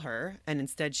to kill her, and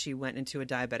instead she went into a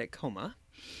diabetic coma,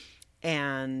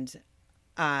 and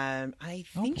I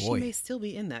think she may still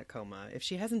be in that coma. If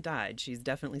she hasn't died, she's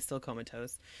definitely still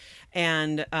comatose.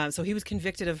 And so he was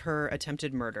convicted of her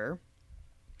attempted murder.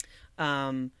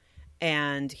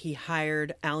 And he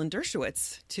hired Alan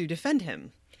Dershowitz to defend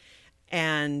him.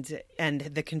 And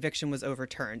the conviction was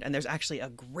overturned. And there's actually a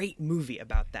great movie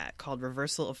about that called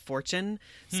Reversal of Fortune,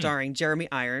 starring Jeremy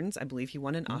Irons. I believe he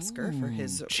won an Oscar for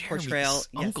his portrayal.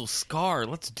 Uncle Scar,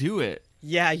 let's do it.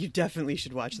 Yeah, you definitely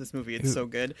should watch this movie. It's so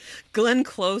good. Glenn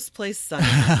Close plays Sonny.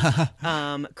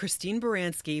 Christine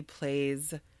Baranski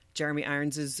plays Jeremy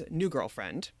Irons' new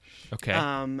girlfriend. Okay.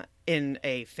 In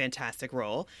a fantastic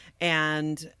role.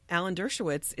 And Alan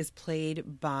Dershowitz is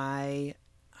played by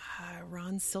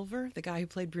Ron Silver, the guy who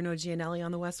played Bruno Gianelli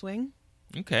on The West Wing.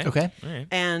 Okay. Okay. All right.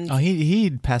 And he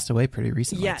passed away pretty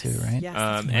recently yes, too, right? yes,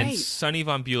 that's And right. Sunny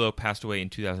von Bülow passed away in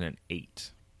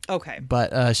 2008. Okay.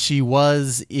 But she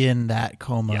was in that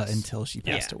coma Yes. until she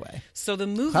passed Yeah. away. So the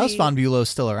movie Klaus von Bülow's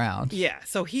still around. Yeah,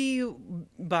 so he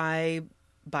by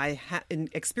in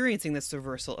experiencing this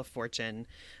reversal of fortune,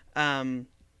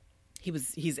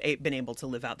 he's been able to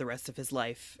live out the rest of his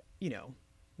life,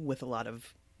 with a lot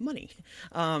of money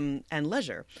and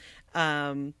leisure.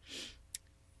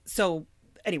 So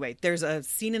anyway, there's a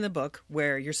scene in the book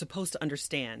where you're supposed to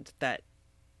understand that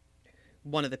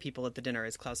one of the people at the dinner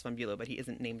is Klaus von Bülow, but he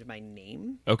isn't named by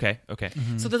name. Okay.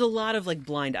 So there's a lot of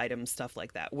blind item stuff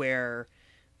like that, where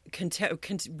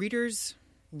readers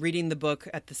reading the book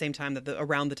at the same time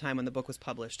around the time when the book was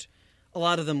published, a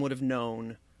lot of them would have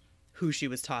known who she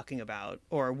was talking about,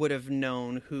 or would have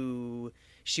known who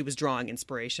she was drawing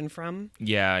inspiration from.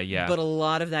 Yeah. But a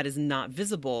lot of that is not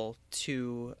visible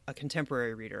to a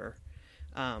contemporary reader,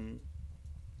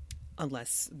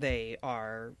 unless they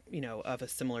are, of a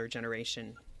similar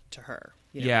generation to her.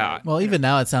 Yeah. Well, even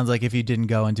now it sounds like if you didn't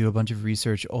go and do a bunch of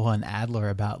research on Adler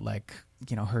about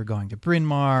her going to Bryn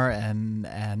Mawr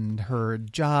and her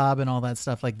job and all that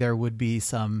stuff, there would be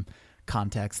some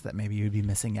context that maybe you'd be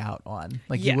missing out on.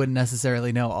 You wouldn't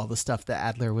necessarily know all the stuff that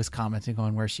Adler was commenting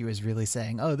on, where she was really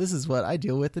saying, "Oh, this is what I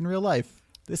deal with in real life.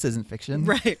 This isn't fiction."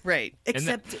 Right.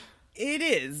 Except it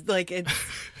is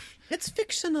it's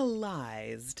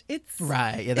fictionalized. It's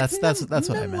right. Yeah, that's what I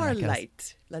meant. More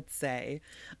light, let's say.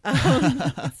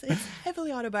 It's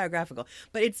heavily autobiographical,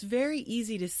 but it's very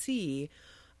easy to see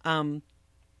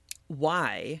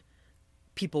why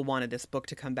people wanted this book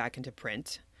to come back into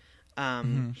print,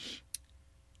 because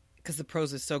the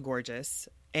prose is so gorgeous,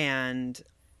 and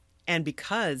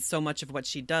because so much of what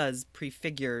she does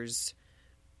prefigures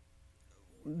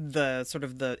the sort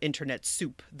of the internet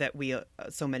soup that we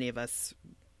so many of us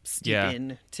steep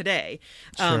in today.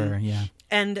 Sure, yeah.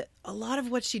 And a lot of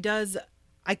what she does,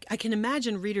 I can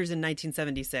imagine readers in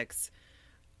 1976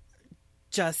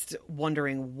 just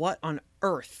wondering what on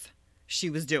earth she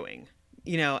was doing,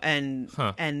 and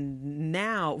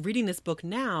now reading this book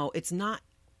now, it's not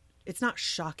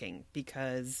shocking,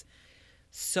 because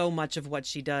so much of what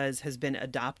she does has been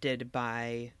adopted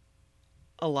by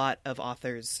a lot of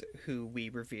authors who we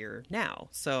revere now.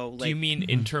 So, do you mean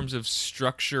in terms of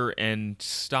structure and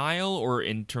style, or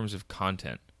in terms of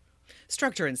content?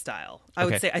 Structure and style. I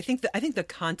would say I think the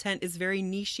content is very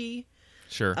niche-y.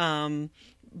 Sure.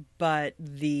 But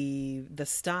the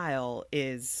style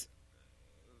is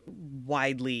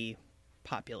widely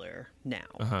popular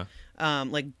now.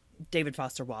 David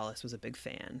Foster Wallace was a big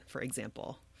fan, for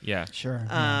example. Yeah. Sure.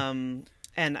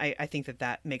 And I think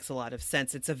that makes a lot of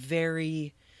sense. It's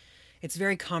very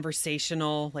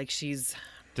conversational.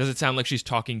 Does it sound like she's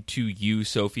talking to you,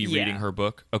 Sophie, reading her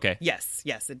book? Okay. Yes,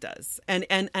 it does. And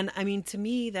I mean, to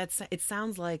me, it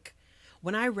sounds like,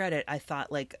 when I read it, I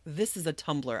thought, this is a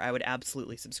Tumblr I would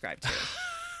absolutely subscribe to.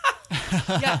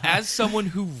 Yeah, as someone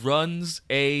who runs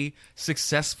a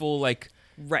successful,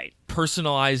 right,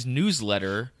 personalized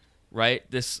newsletter, right?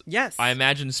 This, yes, I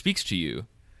imagine, speaks to you.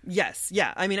 Yes,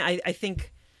 yeah. I mean, I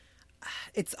think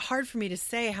it's hard for me to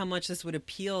say how much this would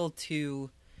appeal to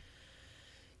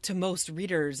most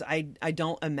readers. I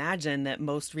don't imagine that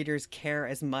most readers care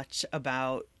as much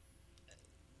about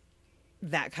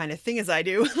that kind of thing as I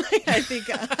do. I think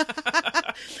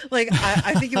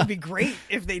I think it would be great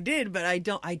if they did, but I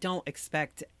don't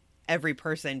expect every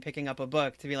person picking up a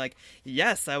book to be like,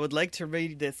 yes, I would like to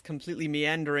read this completely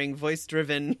meandering,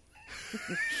 voice-driven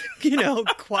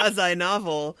quasi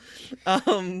novel.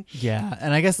 Yeah,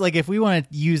 and I guess like if we want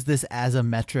to use this as a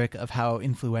metric of how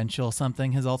influential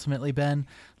something has ultimately been,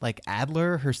 like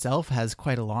Adler herself has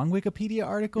quite a long Wikipedia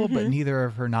article, but neither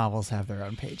of her novels have their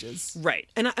own pages. Right.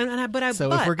 But if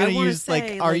we're going to use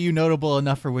are you notable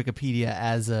enough for Wikipedia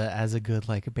as a good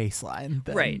like baseline,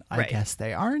 then I guess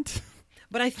they aren't.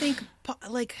 But I think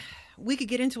like we could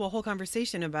get into a whole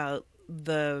conversation about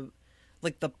the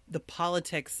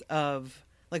politics of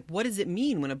like what does it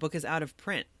mean when a book is out of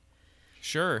print?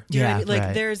 Sure. Do you know what I mean?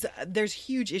 Like there's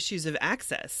huge issues of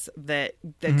access that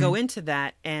go into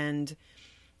that, and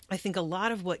I think a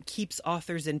lot of what keeps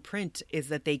authors in print is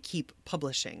that they keep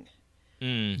publishing.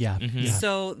 Yeah.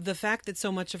 So the fact that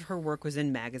so much of her work was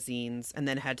in magazines and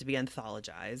then had to be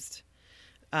anthologized,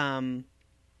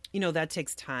 that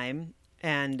takes time,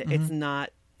 and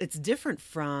it's different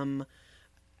from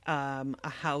a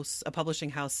publishing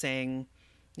house saying,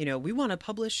 we want to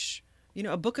publish,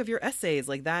 a book of your essays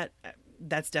like that.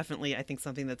 That's definitely, I think,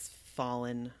 something that's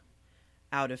fallen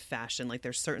out of fashion. Like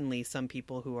there's certainly some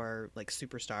people who are like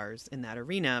superstars in that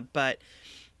arena, but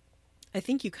I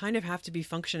think you kind of have to be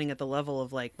functioning at the level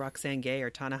of like Roxane Gay or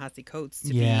Ta-Nehisi Coates to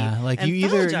be like you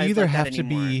either have to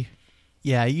be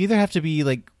you either have to be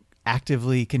like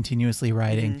actively continuously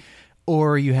writing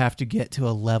or you have to get to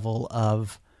a level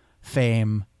of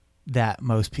fame that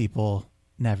most people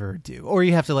never do, or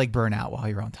you have to like burn out while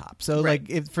you're on top. So like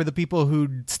if for the people who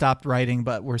stopped writing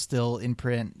but were still in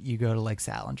print, you go to like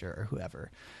Salinger or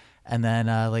whoever. And then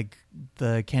like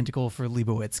the Canticle for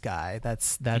Leibowitz guy,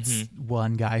 that's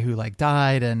one guy who like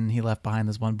died and he left behind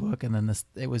this one book, and then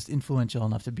it was influential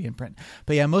enough to be in print.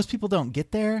 But yeah, most people don't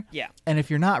get there. Yeah. And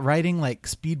if you're not writing like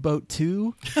Speedboat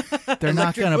 2, they're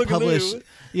not going to publish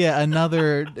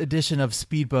another edition of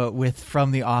Speedboat from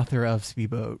the author of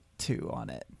Speedboat 2 on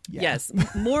it. Yeah. Yes,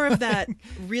 more of that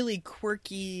really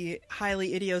quirky,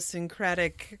 highly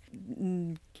idiosyncratic,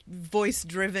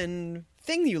 voice-driven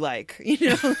thing you like.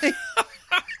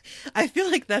 I feel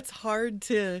like that's hard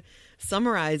to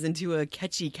summarize into a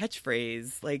catchy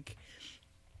catchphrase. Like,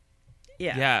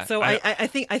 yeah. So I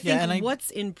think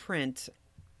what's in print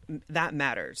that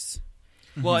matters.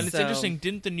 Well, and it's interesting.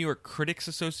 Didn't the New York Critics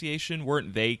Association,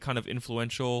 weren't they kind of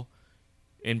influential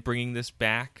in bringing this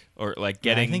back, or like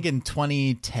getting? I think in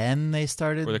 2010 they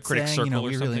started. Or the Critics saying, Circle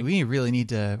or something. We really need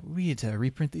to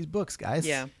reprint these books, guys.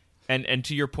 Yeah. And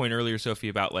to your point earlier, Sophie,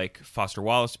 about like Foster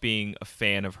Wallace being a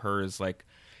fan of hers, like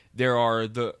there are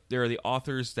the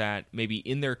authors that maybe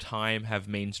in their time have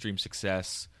mainstream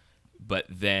success, but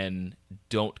then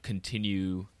don't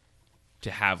continue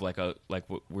to have like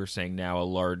what we're saying now, a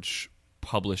large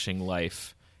publishing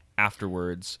life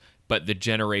afterwards. But the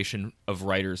generation of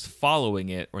writers following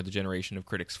it, or the generation of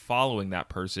critics following that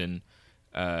person,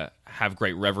 have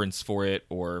great reverence for it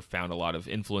or found a lot of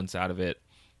influence out of it.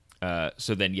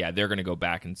 So then, they're going to go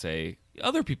back and say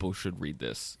other people should read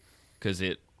this because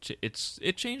it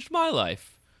changed my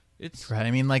life. It's right.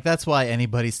 I mean, like that's why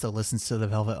anybody still listens to the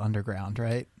Velvet Underground,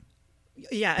 right?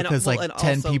 Yeah, because and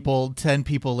 10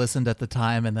 people listened at the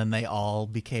time, and then they all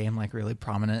became like really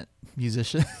prominent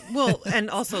musicians. Well, and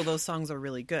also those songs are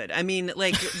really good. I mean,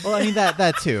 like, well, I mean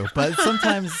that too. But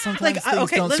sometimes things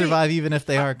don't survive even if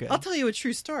they are good. I'll tell you a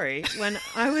true story. When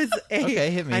I was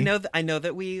hit me. I know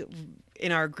that we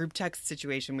in our group text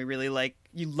situation, we really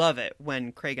you love it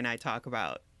when Craig and I talk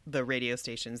about the radio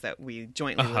stations that we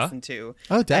jointly listen to.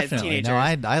 Oh, definitely. No,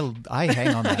 I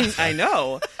hang on that. I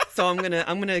know. So I'm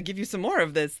gonna give you some more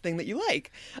of this thing that you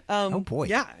like. Oh boy.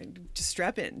 Yeah, just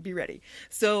strap in, be ready.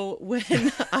 So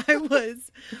when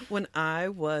I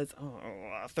was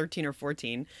 13 or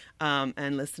 14,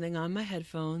 and listening on my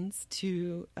headphones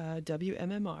to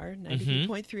WMMR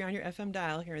 93.3 on your FM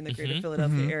dial here in the greater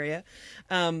Philadelphia area.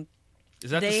 Is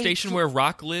that the station where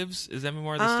rock lives? Is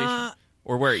MMR the station?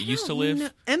 Or where it used to live? No,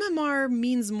 MMR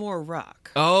means more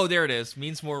rock. Oh, there it is.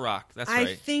 Means more rock. That's right.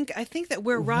 I think that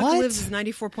where rock lives is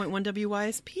 94.1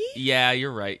 WYSP. Yeah,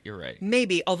 you're right.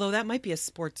 Maybe, although that might be a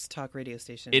sports talk radio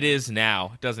station. It is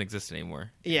now. It doesn't exist anymore.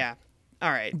 Yeah.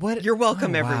 All right. What? You're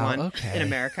welcome, wow. everyone Okay. in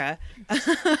America.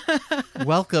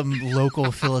 Welcome,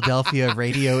 local Philadelphia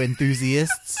radio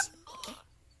enthusiasts.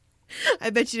 I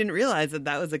bet you didn't realize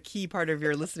that was a key part of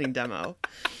your listening demo.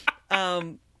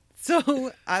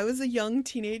 So I was a young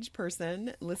teenage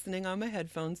person listening on my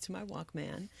headphones to my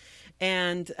Walkman,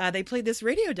 and they played this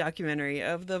radio documentary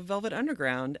of the Velvet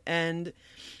Underground. And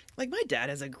like, my dad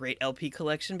has a great LP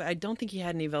collection, but I don't think he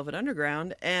had any Velvet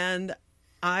Underground. And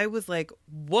I was like,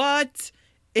 what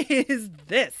is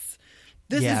this?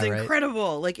 This is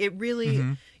incredible. Like, it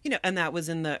really, and that was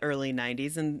in the early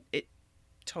 90s, and it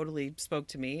totally spoke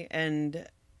to me. And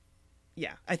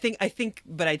yeah, I think,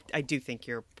 but I do think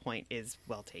your point is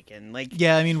well taken. Like,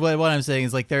 yeah, I mean, what I'm saying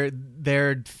is like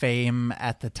their fame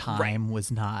at the time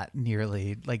was not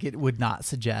nearly like it would not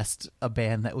suggest a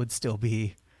band that would still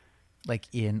be like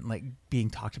in like being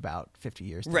talked about 50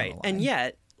 years down the line. And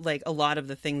yet, like a lot of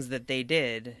the things that they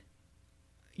did,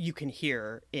 you can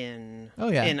hear in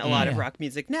a lot of rock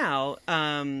music now,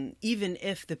 even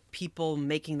if the people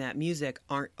making that music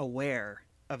aren't aware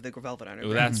of the Velvet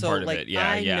Underground. That's so, part like, of it. Yeah,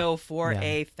 I know for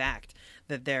a fact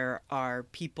that there are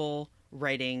people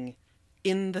writing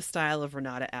in the style of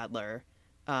Renata Adler,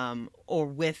 or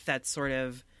with that sort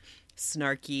of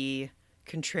snarky,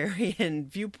 contrarian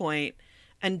viewpoint,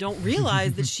 and don't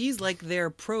realize that she's like their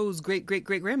prose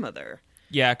great-great-great-grandmother.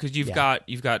 Yeah, because you've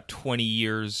got 20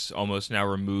 years almost now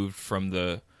removed from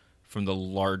the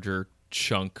larger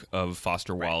chunk of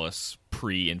Foster Wallace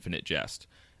pre-Infinite Jest,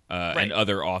 and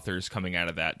other authors coming out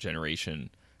of that generation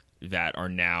that are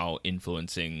now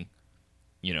influencing,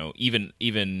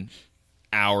 even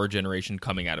our generation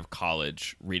coming out of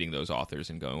college, reading those authors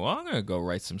and going, well, I'm going to go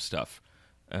write some stuff.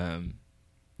 I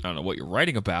don't know what you're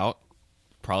writing about,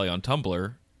 probably on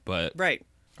Tumblr, but right.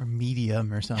 Or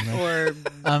Medium or something. Or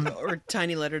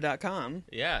tinyletter.com.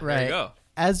 Yeah, right. There you go.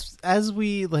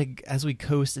 As we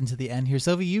coast into the end here,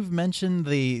 Sophie, you've mentioned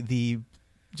the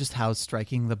just how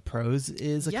striking the prose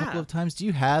is a couple of times. Do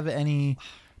you have any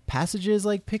passages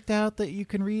like picked out that you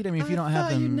can read? I mean, if you don't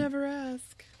have them, you never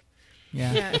ask.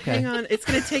 Yeah. Okay. Hang on. It's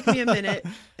going to take me a minute.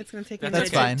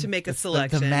 To make a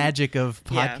selection. The magic of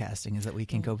podcasting is that we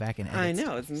can go back and edit. I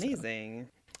know, it's amazing.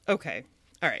 So. Okay.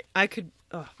 All right.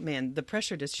 Oh man, the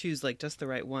pressure to choose like just the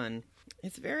right one.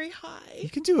 It's very high. You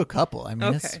can do a couple. I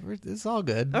mean, it's all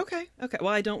good. Okay.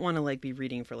 Well, I don't want to like be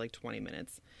reading for like 20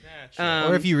 minutes. Sure.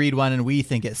 Or if you read one and we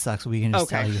think it sucks, we can just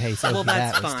tell you, "Hey, Sophie,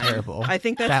 that's that was fine. terrible." I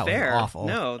think that's that fair. was awful.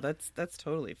 No, that's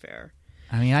totally fair.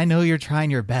 I mean, I know you're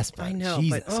trying your best, but I know,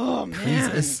 Jesus, but oh man,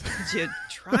 Jesus. could you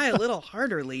try a little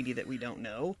harder, lady that we don't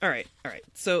know? All right.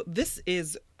 So this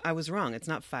is. I was wrong. It's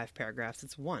not 5 paragraphs.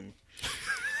 It's 1.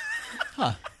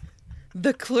 Huh.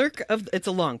 The clerk of... It's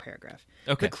a long paragraph.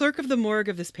 Okay. The clerk of the morgue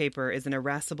of this paper is an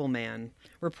irascible man.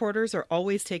 Reporters are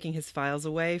always taking his files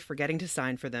away, forgetting to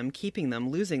sign for them, keeping them,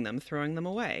 losing them, throwing them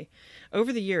away.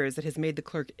 Over the years, it has made the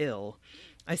clerk ill.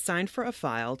 I signed for a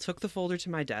file, took the folder to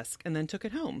my desk, and then took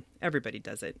it home. Everybody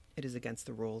does it. It is against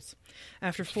the rules.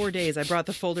 After 4 days, I brought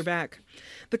the folder back.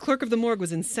 The clerk of the morgue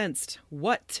was incensed.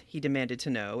 What, he demanded to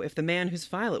know, if the man whose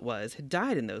file it was had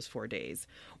died in those 4 days?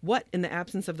 What, in the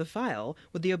absence of the file,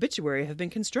 would the obituary have been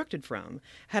constructed from?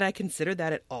 Had I considered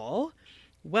that at all?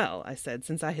 Well, I said,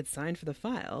 since I had signed for the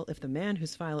file, if the man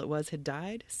whose file it was had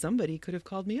died, somebody could have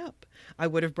called me up. I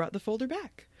would have brought the folder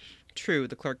back. True,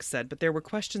 the clerk said, but there were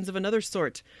questions of another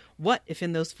sort. What if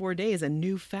in those 4 days a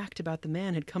new fact about the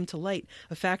man had come to light,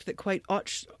 a fact that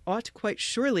ought quite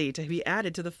surely to be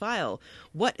added to the file?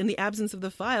 What, in the absence of the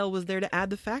file, was there to add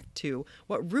the fact to?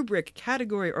 What rubric,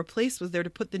 category, or place was there to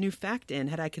put the new fact in?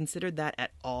 Had I considered that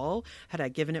at all? Had I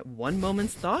given it one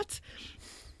moment's thought?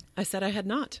 I said I had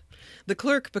not. The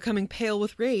clerk, becoming pale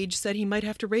with rage, said he might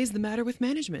have to raise the matter with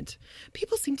management.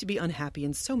 People seem to be unhappy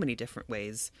in so many different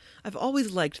ways. I've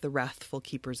always liked the wrathful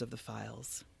keepers of the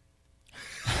files.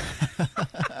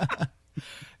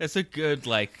 It's a good,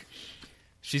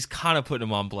 she's kind of putting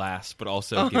him on blast, but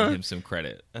also giving him some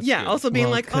credit. That's good. Also being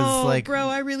Well, bro,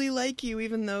 I really like you,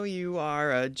 even though you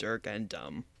are a jerk and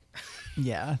dumb.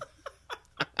 Yeah.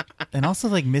 And also,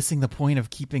 missing the point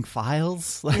of keeping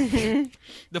files. The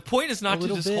point is not to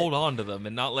just hold on to them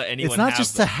and not let anyone have them. It's not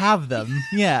just to have them.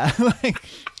 Yeah.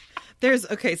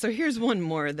 So here's one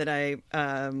more that I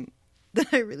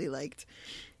really liked.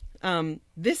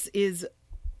 This is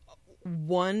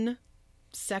one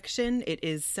section. It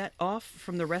is set off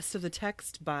from the rest of the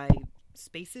text by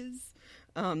spaces.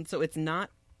 So it's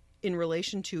not in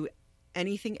relation to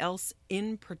anything else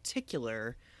in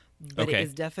particular, but it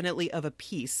is definitely of a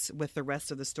piece with the rest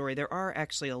of the story. There are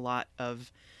actually a lot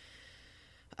of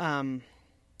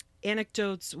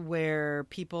anecdotes where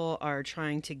people are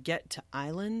trying to get to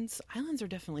islands. Islands are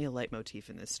definitely a leitmotif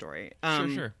in this story.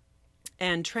 Sure.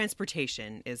 And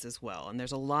transportation is as well. And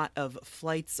there's a lot of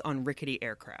flights on rickety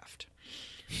aircraft.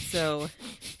 So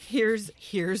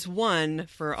here's one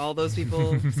for all those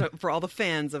people, for all the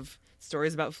fans of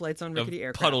stories about flights on rickety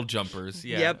aircraft. Puddle jumpers,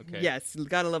 yeah. Yep, okay. Yes,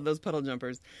 gotta love those puddle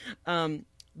jumpers.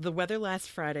 The weather last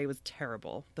Friday was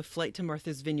terrible. The flight to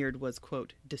Martha's Vineyard was,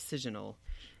 quote, decisional.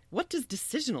 What does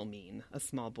decisional mean? A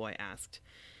small boy asked.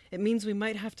 It means we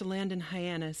might have to land in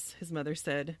Hyannis, his mother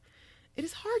said. It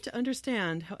is hard to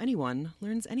understand how anyone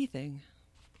learns anything.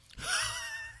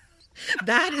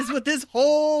 That is what this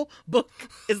whole book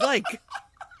is like.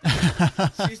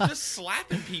 She's just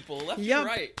slapping people left Yep. and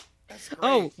right. That's great.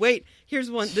 Oh, wait. Here's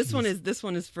one. This one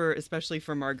is for especially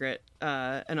for Margaret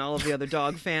and all of the other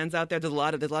dog fans out there. There's a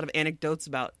lot of anecdotes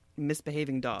about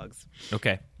misbehaving dogs.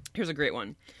 Okay. Here's a great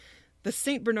one. The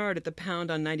St. Bernard at the Pound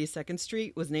on 92nd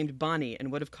Street was named Bonnie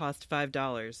and would have cost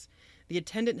 $5. The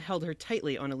attendant held her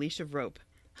tightly on a leash of rope.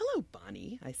 "Hello,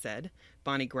 Bonnie," I said.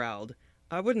 Bonnie growled.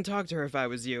 "I wouldn't talk to her if I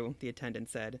was you," the attendant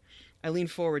said. I leaned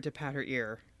forward to pat her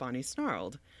ear. Bonnie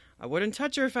snarled. "I wouldn't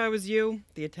touch her if I was you,"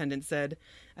 the attendant said.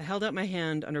 I held out my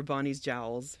hand under Bonnie's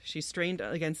jowls. She strained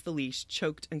against the leash,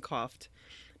 choked, and coughed.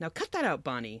 "Now cut that out,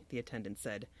 Bonnie," the attendant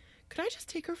said. "Could I just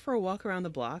take her for a walk around the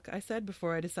block?" I said,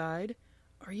 before I decide.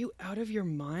 "Are you out of your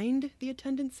mind?" the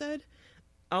attendant said.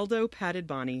 Aldo patted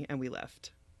Bonnie, and we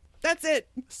left. That's it.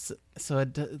 So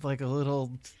like a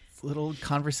little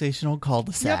conversational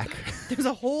cul-de-sac. Yep. There's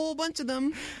a whole bunch of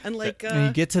them, and like And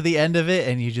you get to the end of it,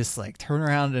 and you just like turn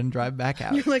around and drive back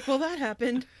out. you're like, well, that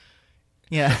happened.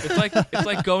 Yeah. It's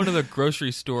like going to the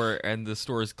grocery store and the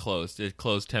store is closed. It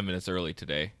closed 10 minutes early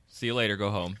today. See you later. Go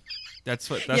home. That's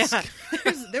Yeah,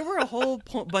 there were a whole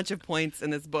bunch of points in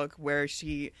this book where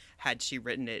had she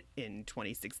written it in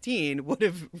 2016, would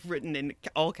have written in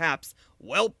all caps,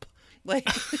 "Welp." Like,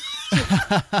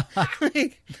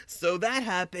 so that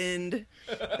happened.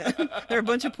 There are a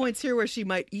bunch of points here where she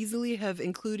might easily have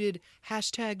included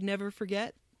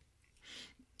 #NeverForget.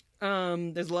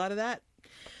 There's a lot of that.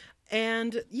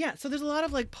 And yeah, so there's a lot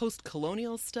of like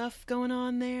post-colonial stuff going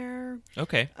on there.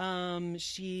 Okay.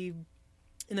 She,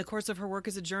 in the course of her work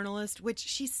as a journalist, which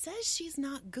she says she's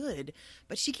not good,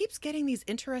 but she keeps getting these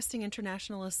interesting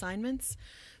international assignments.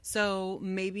 So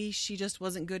maybe she just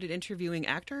wasn't good at interviewing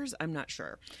actors. I'm not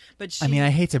sure. But I mean, I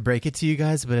hate to break it to you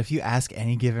guys, but if you ask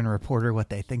any given reporter what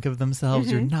they think of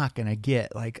themselves, you're not going to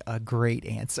get like a great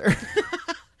answer.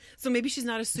 So maybe she's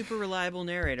not a super reliable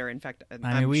narrator. In fact, I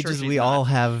mean, we all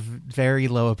have very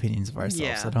low opinies of ourselves,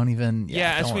 Yeah. so don't even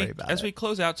don't worry about it. As we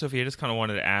close out, Sophie, I just kind of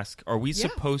wanted to ask, are we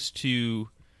supposed to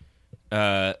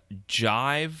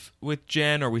jive with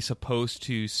Jen? Are we supposed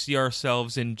to see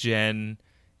ourselves in Jen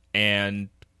and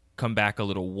come back a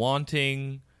little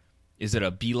wanting? Is it a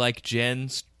Be Like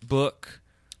Jen's book?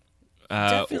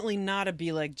 Definitely not a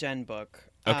Be Like Jen book.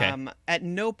 Okay. At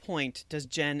no point does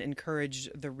Jen encourage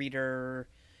the reader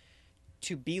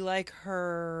to be like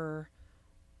her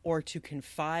or to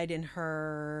confide in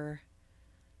her.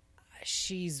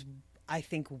 She's, I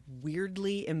think,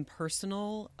 weirdly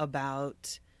impersonal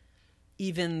about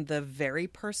even the very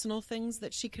personal things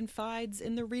that she confides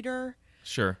in the reader.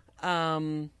 Sure.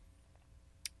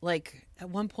 Like, at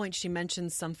one point she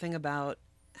mentions something about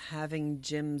having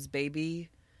Jim's baby,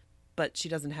 but she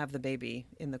doesn't have the baby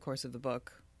in the course of the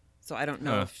book. So I don't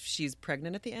know if she's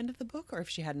pregnant at the end of the book, or if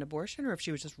she had an abortion, or if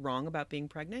she was just wrong about being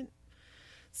pregnant.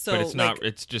 So, but it's not,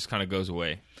 it just kind of goes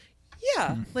away.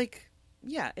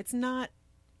 Yeah, it's not,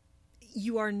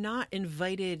 you are not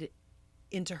invited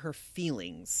into her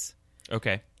feelings.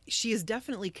 Okay. She is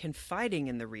definitely confiding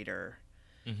in the reader,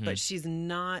 but she's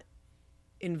not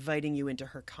inviting you into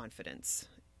her confidence.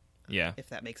 Yeah. If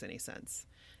that makes any sense.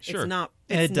 Sure. It's not.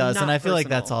 It does, not and I feel like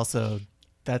personal.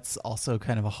 that's also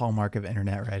kind of a hallmark of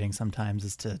internet writing sometimes,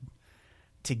 is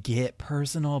to get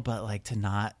personal, but like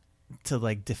to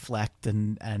like deflect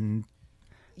and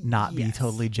not be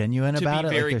totally genuine To about be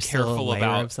it. very like still a careful layer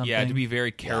about of something. to be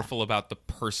very careful about the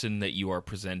person that you are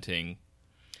presenting.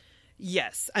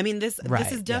 Yes. I mean, this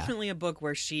Right, is definitely a book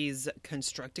where she's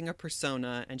constructing a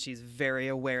persona, and she's very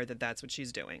aware that that's what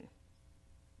she's doing.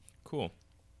 Cool.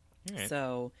 All right.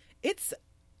 So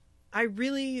I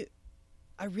really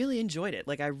enjoyed it.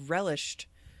 Like, I relished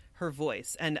her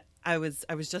voice. And I was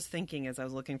just thinking, as I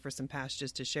was looking for some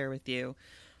passages to share with you,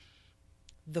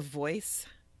 the voice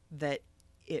that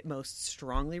it most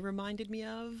strongly reminded me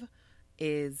of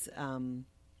is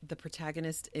the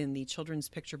protagonist in the children's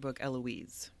picture book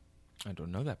Eloise. I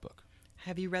don't know that book.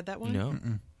 Have you read that one? No.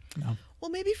 No. Well,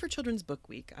 maybe for Children's Book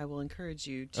Week, I will encourage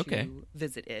you to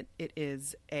visit it. It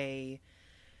is a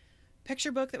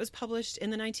picture book that was published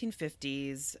in the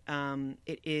 1950s.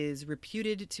 It is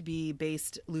reputed to be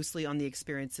based loosely on the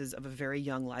experiences of a very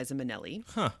young Liza Minnelli.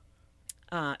 Huh.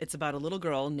 It's about a little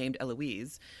girl named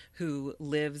Eloise who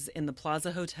lives in the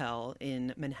Plaza Hotel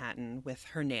in Manhattan with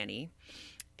her nanny,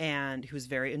 and who's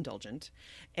very indulgent.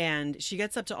 And she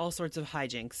gets up to all sorts of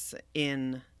hijinks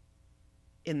in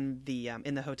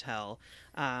the hotel,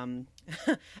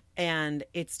 and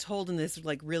it's told in this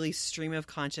like really stream of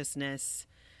consciousness,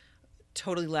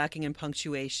 totally lacking in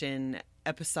punctuation,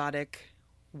 episodic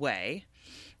way.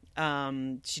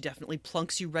 She definitely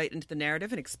plunks you right into the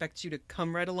narrative and expects you to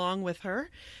come right along with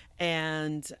her,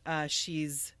 and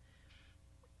she's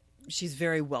she's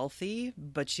very wealthy,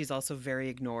 but she's also very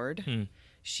ignored.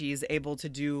 She's able to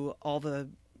do all the,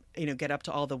 get up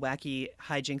to all the wacky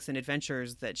hijinks and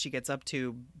adventures that she gets up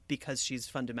to because she's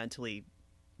fundamentally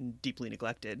deeply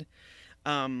neglected.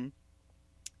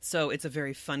 So it's a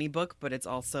very funny book, but it's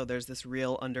also, there's this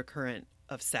real undercurrent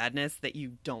of sadness that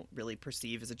you don't really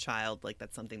perceive as a child. Like,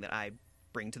 that's something that I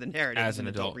bring to the narrative as an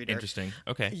adult reader. Interesting.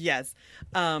 Okay. Yes.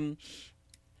 And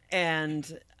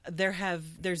there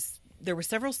were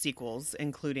several sequels,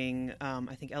 including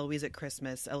I think Eloise at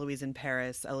Christmas, Eloise in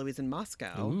Paris, Eloise in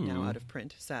Moscow, now out of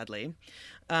print, sadly.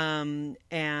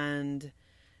 And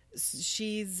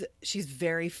she's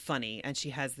very funny, and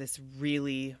she has this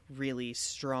really, really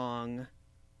strong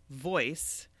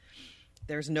voice.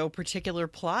 There's no particular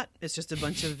plot. It's just a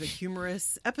bunch of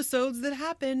humorous episodes that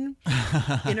happen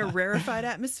in a rarefied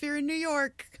atmosphere in New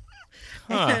York.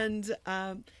 And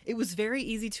it was very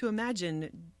easy to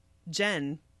imagine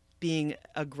Jen being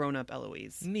a grown-up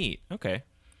Eloise. Neat. Okay.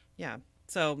 Yeah.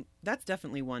 So that's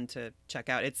definitely one to check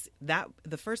out.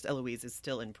 The first Eloise is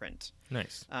still in print.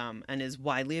 Nice. And is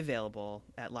widely available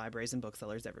at libraries and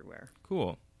booksellers everywhere.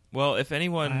 Cool. Well, if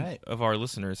anyone of our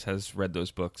listeners has read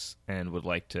those books and would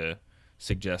like to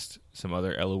suggest some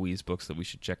other Eloise books that we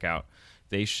should check out,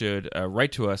 they should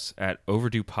write to us at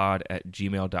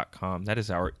overduepod@gmail.com. That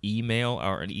is our email,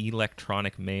 our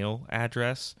electronic mail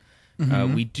address.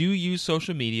 We do use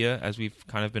social media, as we've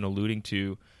kind of been alluding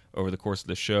to over the course of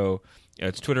the show.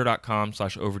 It's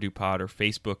twitter.com/overduepod or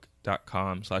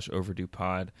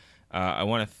facebook.com/overduepod. I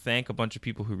want to thank a bunch of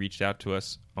people who reached out to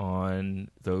us on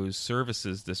those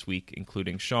services this week,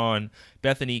 including Sean,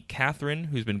 Bethany, Catherine,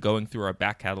 who's been going through our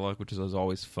back catalog, which is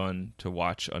always fun to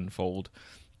watch unfold,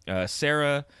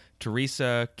 Sarah,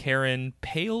 Teresa, Karen,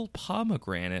 Pale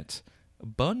Pomegranate,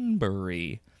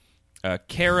 Bunbury,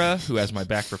 Kara, who has my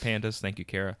back for pandas. Thank you,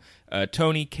 Kara.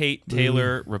 Tony, Kate,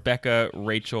 Taylor, Rebecca,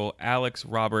 Rachel, Alex,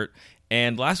 Robert,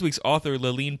 and last week's author,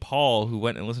 Laleen Paul, who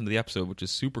went and listened to the episode, which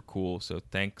is super cool. So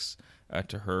thanks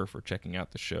to her for checking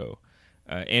out the show.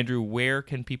 Andrew, where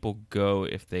can people go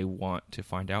if they want to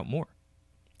find out more?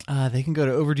 They can go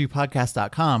to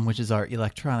overduepodcast.com, which is our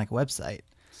electronic website.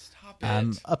 Stop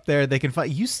it. Up there, they can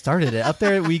find. You started it. Up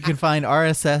there, we can find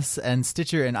RSS and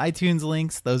Stitcher and iTunes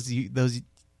links. Those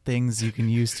things you can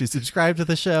use to subscribe to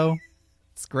the show.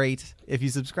 It's great. If you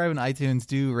subscribe on iTunes,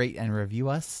 do rate and review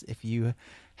us. If you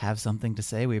have something to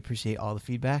say, we appreciate all the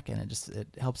feedback, and it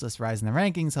helps us rise in the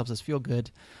rankings, helps us feel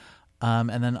good.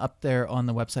 And then up there on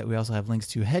the website, we also have links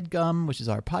to HeadGum, which is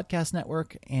our podcast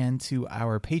network, and to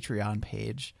our Patreon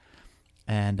page.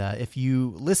 And if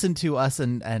you listen to us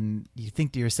and you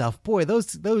think to yourself, boy,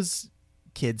 those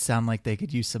kids sound like they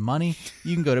could use some money,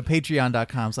 you can go to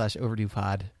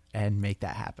patreon.com/overduepod and make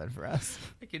that happen for us.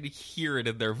 I can hear it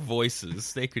in their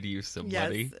voices. They could use some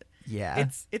money. Yeah.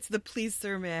 It's the please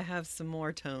sir, may I have some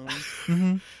more tone.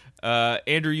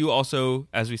 Andrew, you also,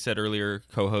 as we said earlier,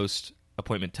 co-host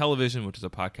Appointment Television, which is a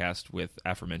podcast with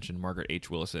aforementioned Margaret H.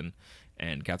 Willison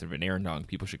and Catherine Van Arendonk.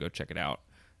 People should go check it out.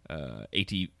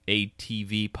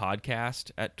 ATV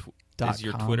podcast is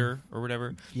your Twitter or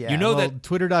whatever. Yeah, that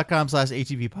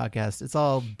twitter.com/ATV podcast. It's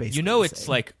all basically it's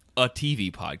like a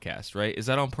TV podcast, right? Is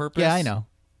that on purpose? Yeah, I know.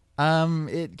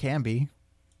 It can be.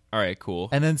 All right, cool.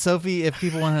 And then Sophie, if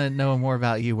people want to know more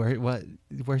about you,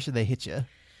 where should they hit you?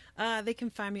 They can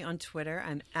find me on Twitter.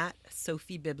 I'm at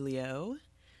Sophie Biblio.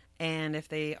 And if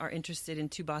they are interested in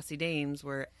Two Bossy Dames,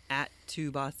 we're at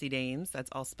Two Bossy Dames. That's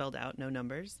all spelled out, no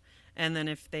numbers. And then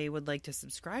if they would like to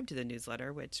subscribe to the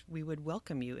newsletter, which we would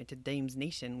welcome you into Dames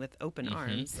Nation with open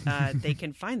arms, they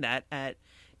can find that at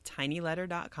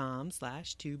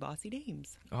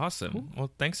tinyletter.com/2bossydames. Awesome. Cool.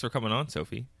 Well, thanks for coming on,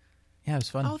 Sophie. Yeah, it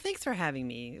was fun. Oh, thanks for having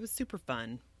me. It was super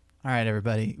fun. All right,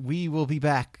 everybody. We will be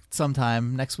back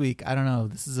sometime next week. I don't know.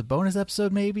 This is a bonus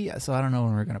episode maybe, so I don't know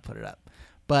when we're going to put it up.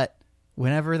 But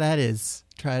whenever that is,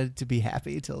 try to be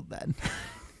happy till then.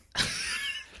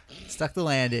 Stuck the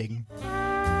landing.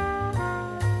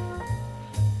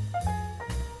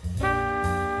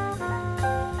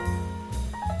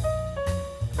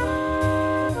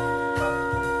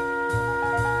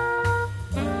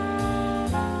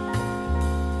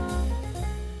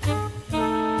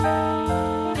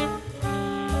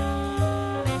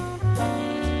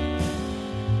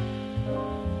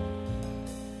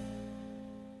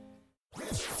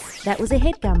 That was a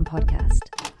HeadGum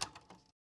podcast.